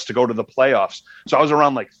got us to go to the playoffs. So I was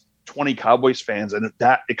around like 20 Cowboys fans, and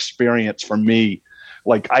that experience for me,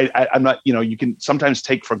 like I'm not, you can sometimes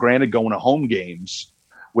take for granted going to home games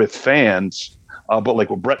with fans, but like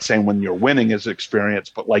what Brett's saying, when you're winning is an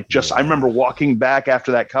experience. But like I remember walking back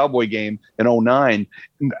after that Cowboy game in 2009,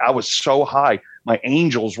 and I was so high. My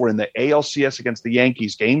Angels were in the ALCS against the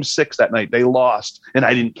Yankees, Game 6 that night. They lost, and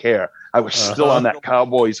I didn't care. I was still on that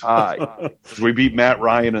Cowboys high. We beat Matt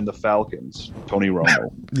Ryan and the Falcons, Tony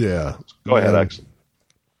Romo. Yeah. Go ahead, Axel.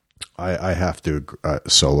 I have to,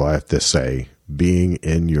 Solo, I have to say, being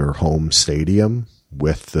in your home stadium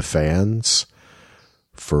with the fans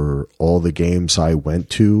for all the games I went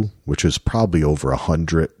to, which was probably over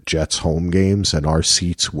 100 Jets home games, and our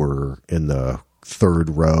seats were in the third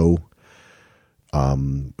row.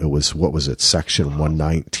 It was, section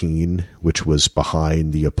 119, which was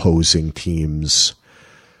behind the opposing team's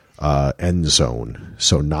end zone.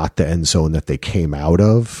 So not the end zone that they came out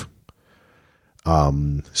of.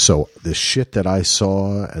 So the shit that I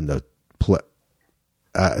saw and the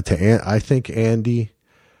I think, Andy,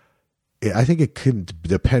 I think it could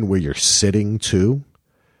depend where you're sitting too.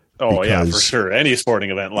 Oh, yeah, for sure. Any sporting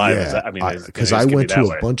event live. Yeah, because I went to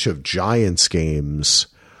a bunch of Giants games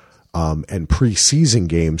and preseason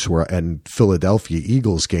games and Philadelphia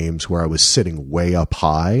Eagles games where I was sitting way up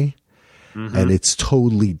high, and it's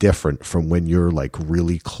totally different from when you're like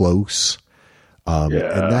really close. And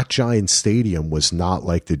that Giants Stadium was not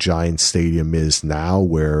like the Giants Stadium is now,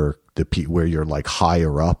 where you're like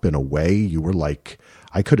higher up in a way. You were like,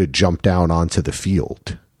 I could have jumped down onto the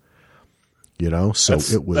field. So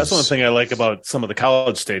that's one thing I like about some of the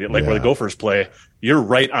college stadium, like where the Gophers play. You're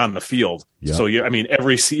right on the field, so even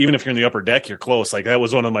if you're in the upper deck, you're close. Like that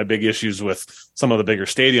was one of my big issues with some of the bigger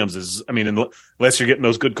stadiums. Unless you're getting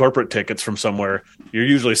those good corporate tickets from somewhere, you're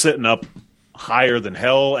usually sitting up higher than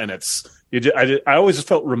hell, and I always just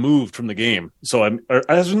felt removed from the game. So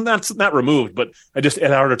that's not removed, but I just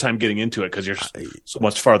had a harder time getting into it because you're so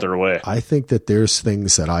much farther away. I think that there's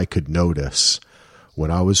things that I could notice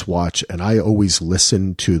when I was watching, and I always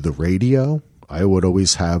listened to the radio. I would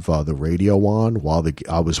always have the radio on while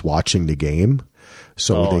I was watching the game,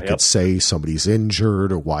 so they could say somebody's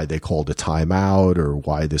injured or why they called a timeout or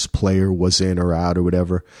why this player was in or out or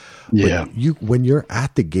whatever. Yeah. But when you're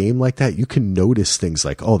at the game like that, you can notice things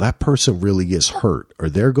like, oh, that person really is hurt, or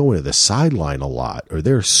they're going to the sideline a lot, or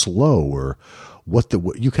they're slow, or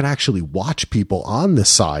you can actually watch people on the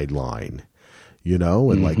sideline,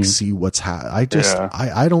 and like see what's happening.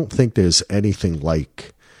 I don't think there's anything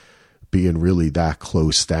like being really that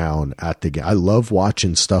close down at the game. I love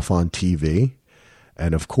watching stuff on TV.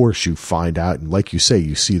 And of course you find out, and like you say,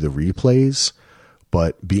 you see the replays,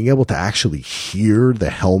 but being able to actually hear the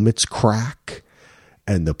helmets crack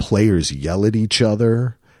and the players yell at each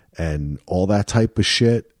other and all that type of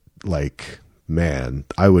shit, like, man,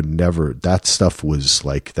 I would never, that stuff was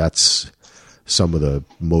like, that's some of the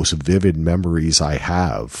most vivid memories I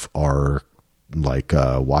have are like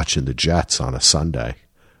watching the Jets on a Sunday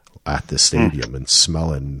at the stadium and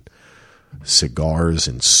smelling cigars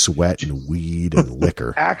and sweat and weed and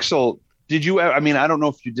liquor. Axel, did you? I don't know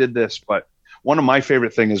if you did this, but one of my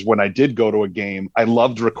favorite things is when I did go to a game, I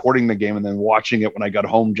loved recording the game and then watching it when I got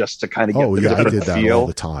home just to kind of get the different I did that feel. All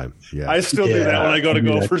the time. Yeah, I still do that when I go to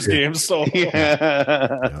Gophers games. So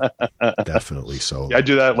definitely. So I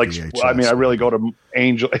do that. Like, I really go to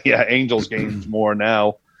Angels games more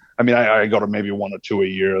now. I go to maybe 1 or 2 a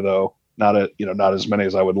year though. Not as many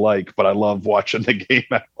as I would like, but I love watching the game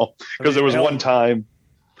at home because there was one time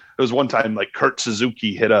like Kurt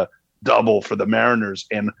Suzuki hit a double for the Mariners,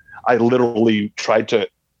 and I literally tried to,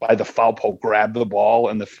 by the foul pole, grab the ball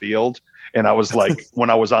in the field. And I was like,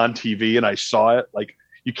 when I was on TV and I saw it, like,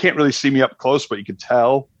 you can't really see me up close, but you could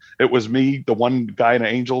tell it was me, the one guy in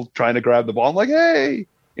an Angel, trying to grab the ball. I'm like, hey,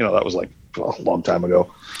 that was like a long time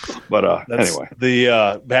ago. But anyway,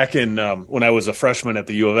 the back in when I was a freshman at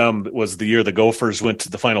the U of M was the year the Gophers went to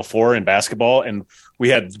the Final Four in basketball, and we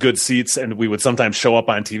had good seats, and we would sometimes show up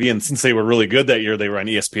on TV. And since they were really good that year, they were on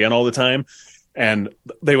ESPN all the time. And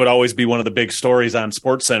they would always be one of the big stories on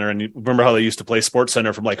SportsCenter. And you remember how they used to play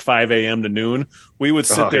SportsCenter from like 5 a.m. to noon? We would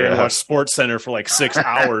sit there and watch SportsCenter for like 6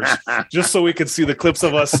 hours just so we could see the clips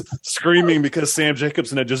of us screaming because Sam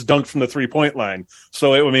Jacobson had just dunked from the 3-point line.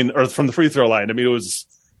 So, or from the free throw line. I mean, it was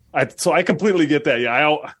 – so I completely get that.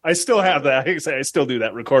 Yeah, I still have that. I still do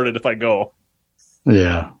that recorded if I go.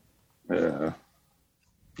 Yeah. Yeah.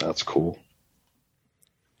 That's cool.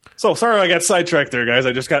 So sorry I got sidetracked there, guys.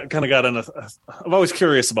 I just got on I'm always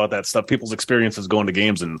curious about that stuff, people's experiences going to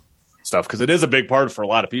games and stuff, because it is a big part for a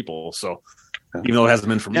lot of people. So even though it hasn't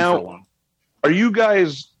been for me for a long. Are you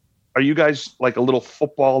guys like a little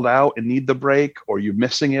footballed out and need the break, or are you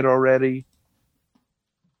missing it already?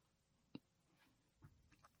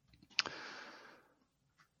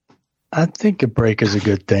 I think a break is a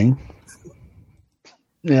good thing.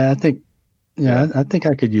 Yeah, I think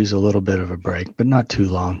I could use a little bit of a break, but not too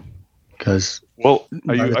long. Because are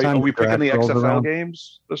we picking the XFL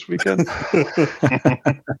games this weekend?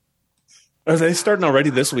 Are they starting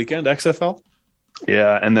already this weekend, XFL?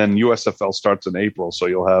 Yeah, and then USFL starts in April, so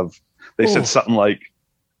you'll have they said something like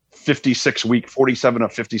 47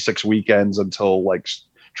 of 56 weekends until like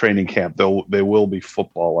training camp. They will be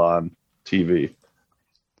football on TV.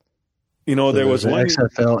 You know, there was one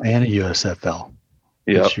XFL and a USFL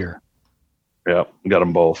this year. Yeah, got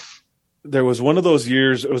them both. There was one of those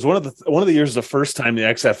years. It was one of the years the first time the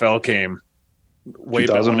XFL came. Way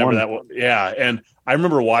back whenever that was. Yeah, and I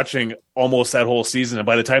remember watching almost that whole season. And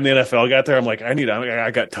by the time the NFL got there, I'm like,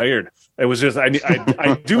 I got tired. It was just I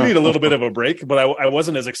do need a little bit of a break, but I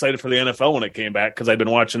wasn't as excited for the NFL when it came back because I'd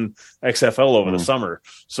been watching XFL over the summer.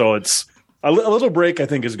 So it's a little break. I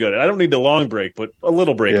think is good. I don't need a long break, but a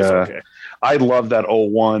little break is okay. I love that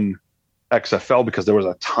 01 XFL because there was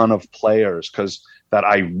a ton of players that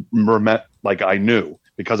I knew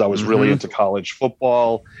because I was really into college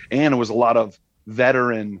football, and it was a lot of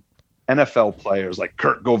veteran NFL players like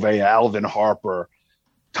Kurt Govea, Alvin Harper,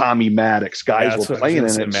 Tommy Maddox, guys were playing in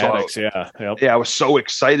it. Maddox, I was so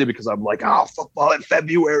excited because I'm like, football in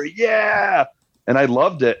February, yeah. And I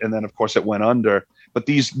loved it. And then of course it went under. But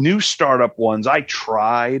these new startup ones, I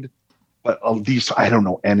tried, but I don't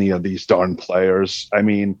know any of these darn players. I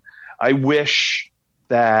mean, I wish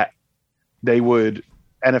that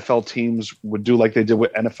NFL teams would do like they did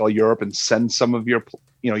with NFL Europe and send some of your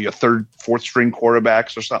third, fourth string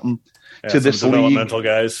quarterbacks or something to this league. Developmental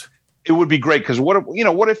guys. It would be great because what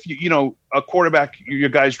if a quarterback your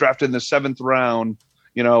guys drafted in the 7th round,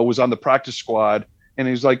 was on the practice squad and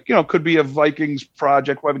he's like, could be a Vikings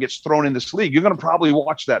project, whoever gets thrown in this league. You're going to probably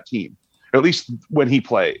watch that team, or at least when he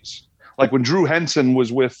plays. Like when Drew Henson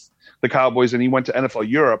was with the Cowboys and he went to NFL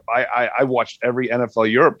Europe, I watched every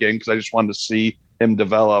NFL Europe game because I just wanted to see him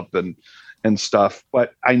develop and stuff.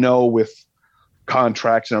 But I know with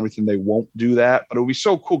contracts and everything, they won't do that. But it would be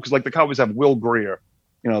so cool because like the Cowboys have Will Grier,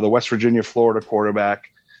 the West Virginia, Florida quarterback.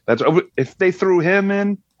 If they threw him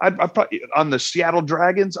in, I'd probably on the Seattle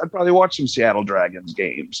Dragons. I'd probably watch some Seattle Dragons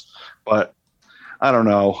games. But I don't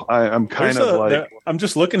know. I'm kind of I'm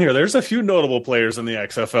just looking here. There's a few notable players in the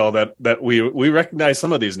XFL that we recognize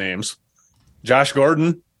some of these names. Josh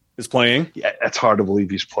Gordon is playing. Yeah, that's hard to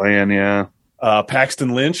believe he's playing. Yeah.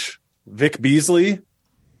 Paxton Lynch, Vic Beasley,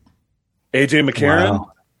 AJ McCarron.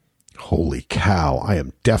 Wow. Holy cow! I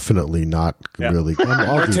am definitely not really.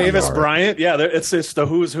 Martavis Bryant. Yeah, it's the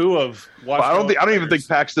who's who of. I don't even think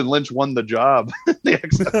Paxton Lynch won the job.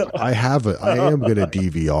 I have it. I am going to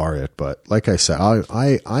DVR it, but like I said,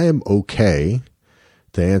 I am okay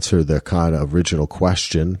to answer the kind of original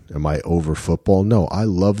question. Am I over football? No, I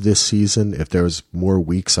love this season. If there was more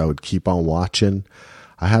weeks, I would keep on watching.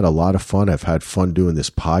 I had a lot of fun. I've had fun doing this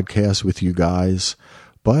podcast with you guys,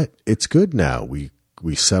 but it's good now. We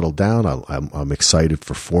settled down. I'm excited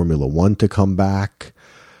for Formula One to come back.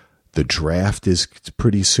 The draft is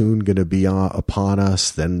pretty soon going to be upon us.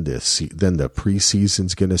 Then the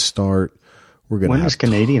preseason's going to start. When does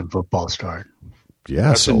Canadian football start? Yeah,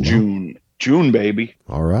 that's in June. June, baby.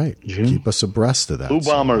 All right, June. Keep us abreast of that. Blue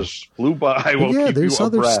Bombers. I will keep there's you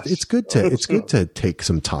other. abreast. It's good to take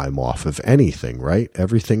some time off of anything, right?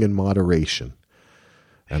 Everything in moderation.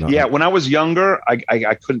 When I was younger,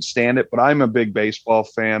 I couldn't stand it, but I'm a big baseball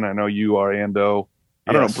fan. I know you are, Ando.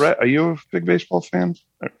 I don't know, Brett, are you a big baseball fan?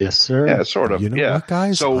 Yes, sir. Yeah, sort of. You know what,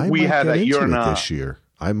 guys? So we had that year this year.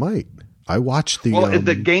 I might. I watched the.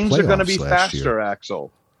 The games are going to be faster,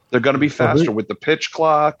 Axel. They're going to be faster with the pitch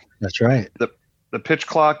clock. That's right. the pitch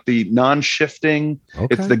clock, the non-shifting. Okay.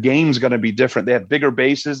 It's the game's going to be different. They have bigger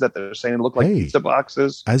bases that they're saying look like pizza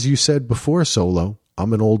boxes. As you said before, Solo,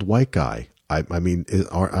 I'm an old white guy. I'm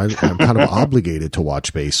kind of obligated to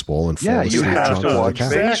watch baseball and fall asleep you have drunk to on the watch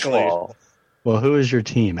couch. baseball. Well, who is your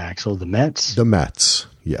team, Axel? The Mets? The Mets,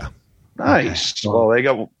 yeah. Nice. Okay. Well, they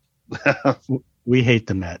got. We hate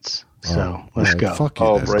the Mets, so let's go. Fuck you,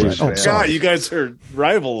 Oh, then, Braves Brett. fan. God, you guys are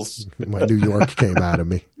rivals. My New York came out of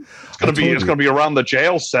me. It's gonna be around the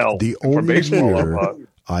jail cell. The for only baseball. year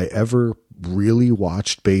I ever really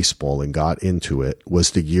watched baseball and got into it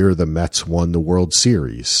was the year the Mets won the World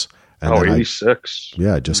Series. And then 86.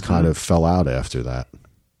 I just kind of fell out after that.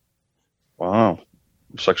 Wow.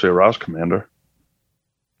 Sexually aroused commander.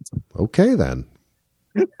 Okay, then.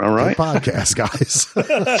 All right. Good podcast,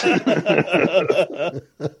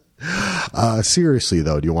 guys. Seriously,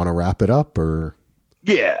 though, do you want to wrap it up or?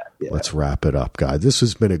 Yeah. Let's wrap it up, guys. This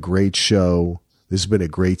has been a great show. This has been a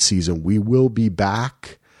great season. We will be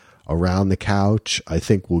back around the couch. I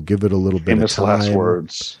think we'll give it a little bit of time. Last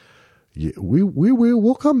words. Yeah,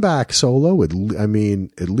 we'll come back, Solo. I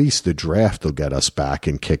mean, at least the draft will get us back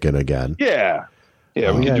and kicking again. Yeah.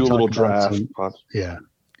 Yeah, we can do a little draft.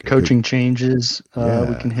 Coaching changes we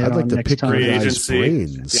can hit I'd like on to next pick time. your Free guys' agency.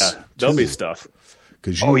 brains. Yeah, there'll be too, stuff.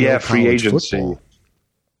 'cause free college agency. football.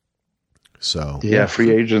 So Yeah,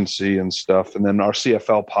 free agency and stuff. And then our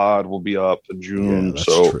CFL pod will be up in June. that's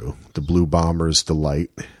so true. The Blue Bombers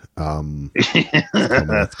delight. Coming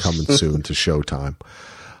soon to Showtime.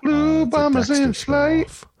 Blue Bombers in flight.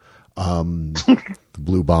 The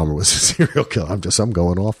Blue Bomber was a serial killer. I'm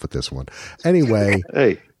going off with this one. Anyway,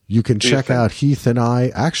 Hey, you can check out Heath and I,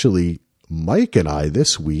 actually Mike and I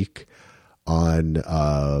this week on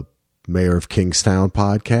Mayor of Kingstown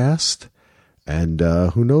podcast. And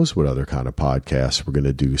who knows what other kind of podcasts we're going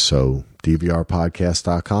to do. So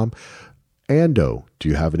dvrpodcast.com. Ando, do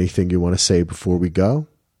you have anything you want to say before we go?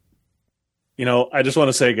 I just want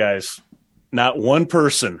to say, guys, not one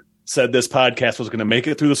person said this podcast was going to make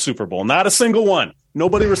it through the Super Bowl. Not a single one.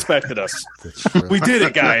 Nobody respected us. We did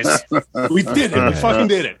it, guys. We did it. We fucking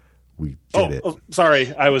did it. We did it. Oh,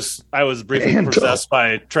 sorry. I was briefly possessed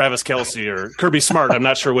by Travis Kelce or Kirby Smart. I'm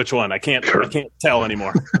not sure which one. I can't tell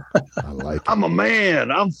anymore. I like it. I'm a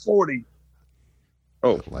man. I'm 40.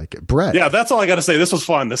 I like it. Brett. Yeah, that's all I got to say. This was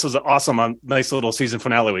fun. This was an awesome, nice little season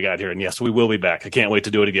finale we got here. And yes, we will be back. I can't wait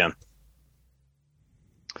to do it again.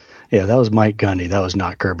 Yeah, that was Mike Gundy. That was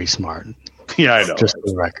not Kirby Smart. Yeah, I know. Just for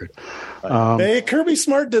the record. Hey, Kirby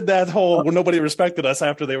Smart did that whole when nobody respected us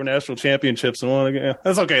after they were national championships and won again.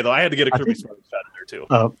 That's okay though. I had to get a Kirby Smart shot in there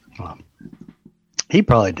too. He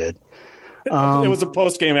probably did. It was a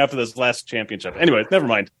post game after this last championship. Anyway, never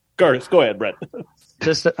mind. Go ahead, Brett.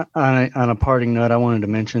 Just on a parting note, I wanted to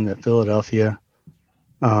mention that Philadelphia,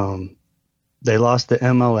 they lost the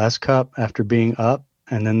MLS Cup after being up,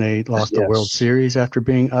 and then they lost the World Series after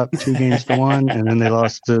being up 2-1, and then they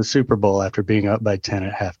lost the Super Bowl after being up by 10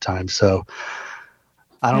 at halftime. So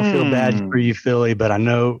I don't feel bad for you, Philly, but I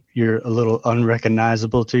know you're a little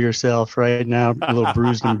unrecognizable to yourself right now, a little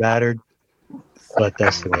bruised and battered, but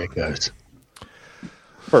that's the way it goes.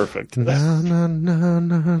 Perfect.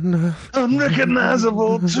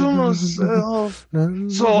 Unrecognizable to myself.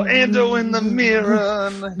 Saw Ando in the mirror.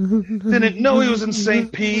 And didn't know he was in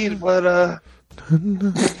St. Pete, but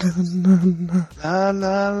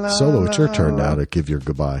Solo, it's your turn now to give your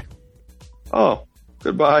goodbye. Oh,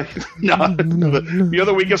 goodbye. No, the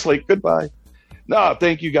other week is late. Goodbye. No,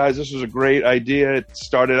 thank you guys. This was a great idea. It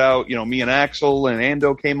started out, me and Axel and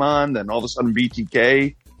Ando came on, then all of a sudden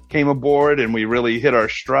BTK came aboard and we really hit our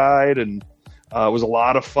stride, and it was a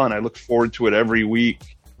lot of fun. I look forward to it every week,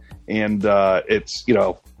 and it's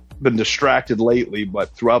been distracted lately,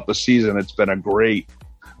 but throughout the season it's been a great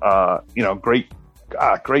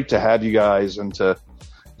great to have you guys, and to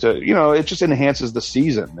it just enhances the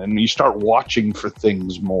season, and you start watching for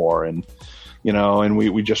things more, and and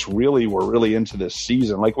we just were really into this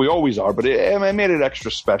season, like we always are, but it made it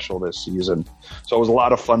extra special this season. So it was a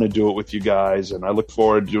lot of fun to do it with you guys, and I look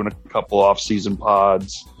forward to doing a couple off-season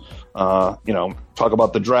pods, talk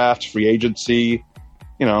about the draft, free agency,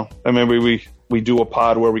 and maybe we do a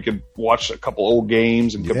pod where we could watch a couple old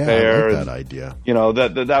games and compare. I like that idea.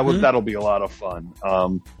 That'll be a lot of fun,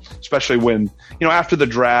 especially when after the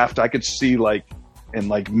draft, I could see in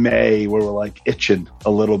May where we're itching a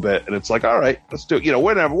little bit, and it's all right, let's do it.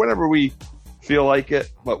 Whenever we feel like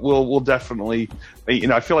it, but we'll definitely,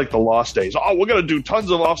 I feel like the lost days. Oh, we're gonna do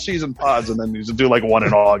tons of off-season pods, and then do like one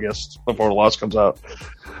in August before the loss comes out.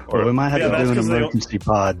 Or we might have to do an emergency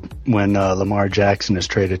pod when Lamar Jackson is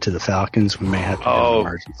traded to the Falcons. We may have to do an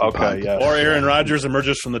emergency pod. Yeah. Or Aaron Rodgers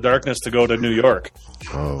emerges from the darkness to go to New York.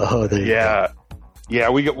 There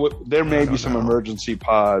may be some emergency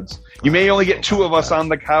pods. You may only get 2 of us on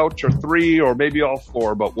the couch, or 3, or maybe all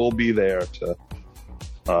 4, but we'll be there to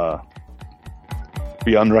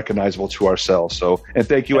be unrecognizable to ourselves. So, and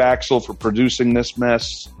thank you, Axel, for producing this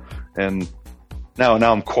mess. And now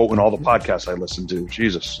I'm quoting all the podcasts I listen to.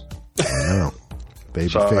 Jesus. I know.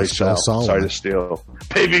 Babyface Joe Solomon. Sorry to steal.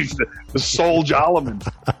 Babyface, the Soul Jolliman.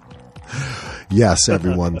 Yes,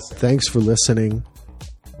 everyone. Thanks for listening.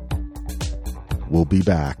 We'll be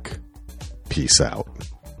back. Peace out.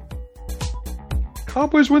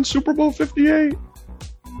 Cowboys win Super Bowl 58.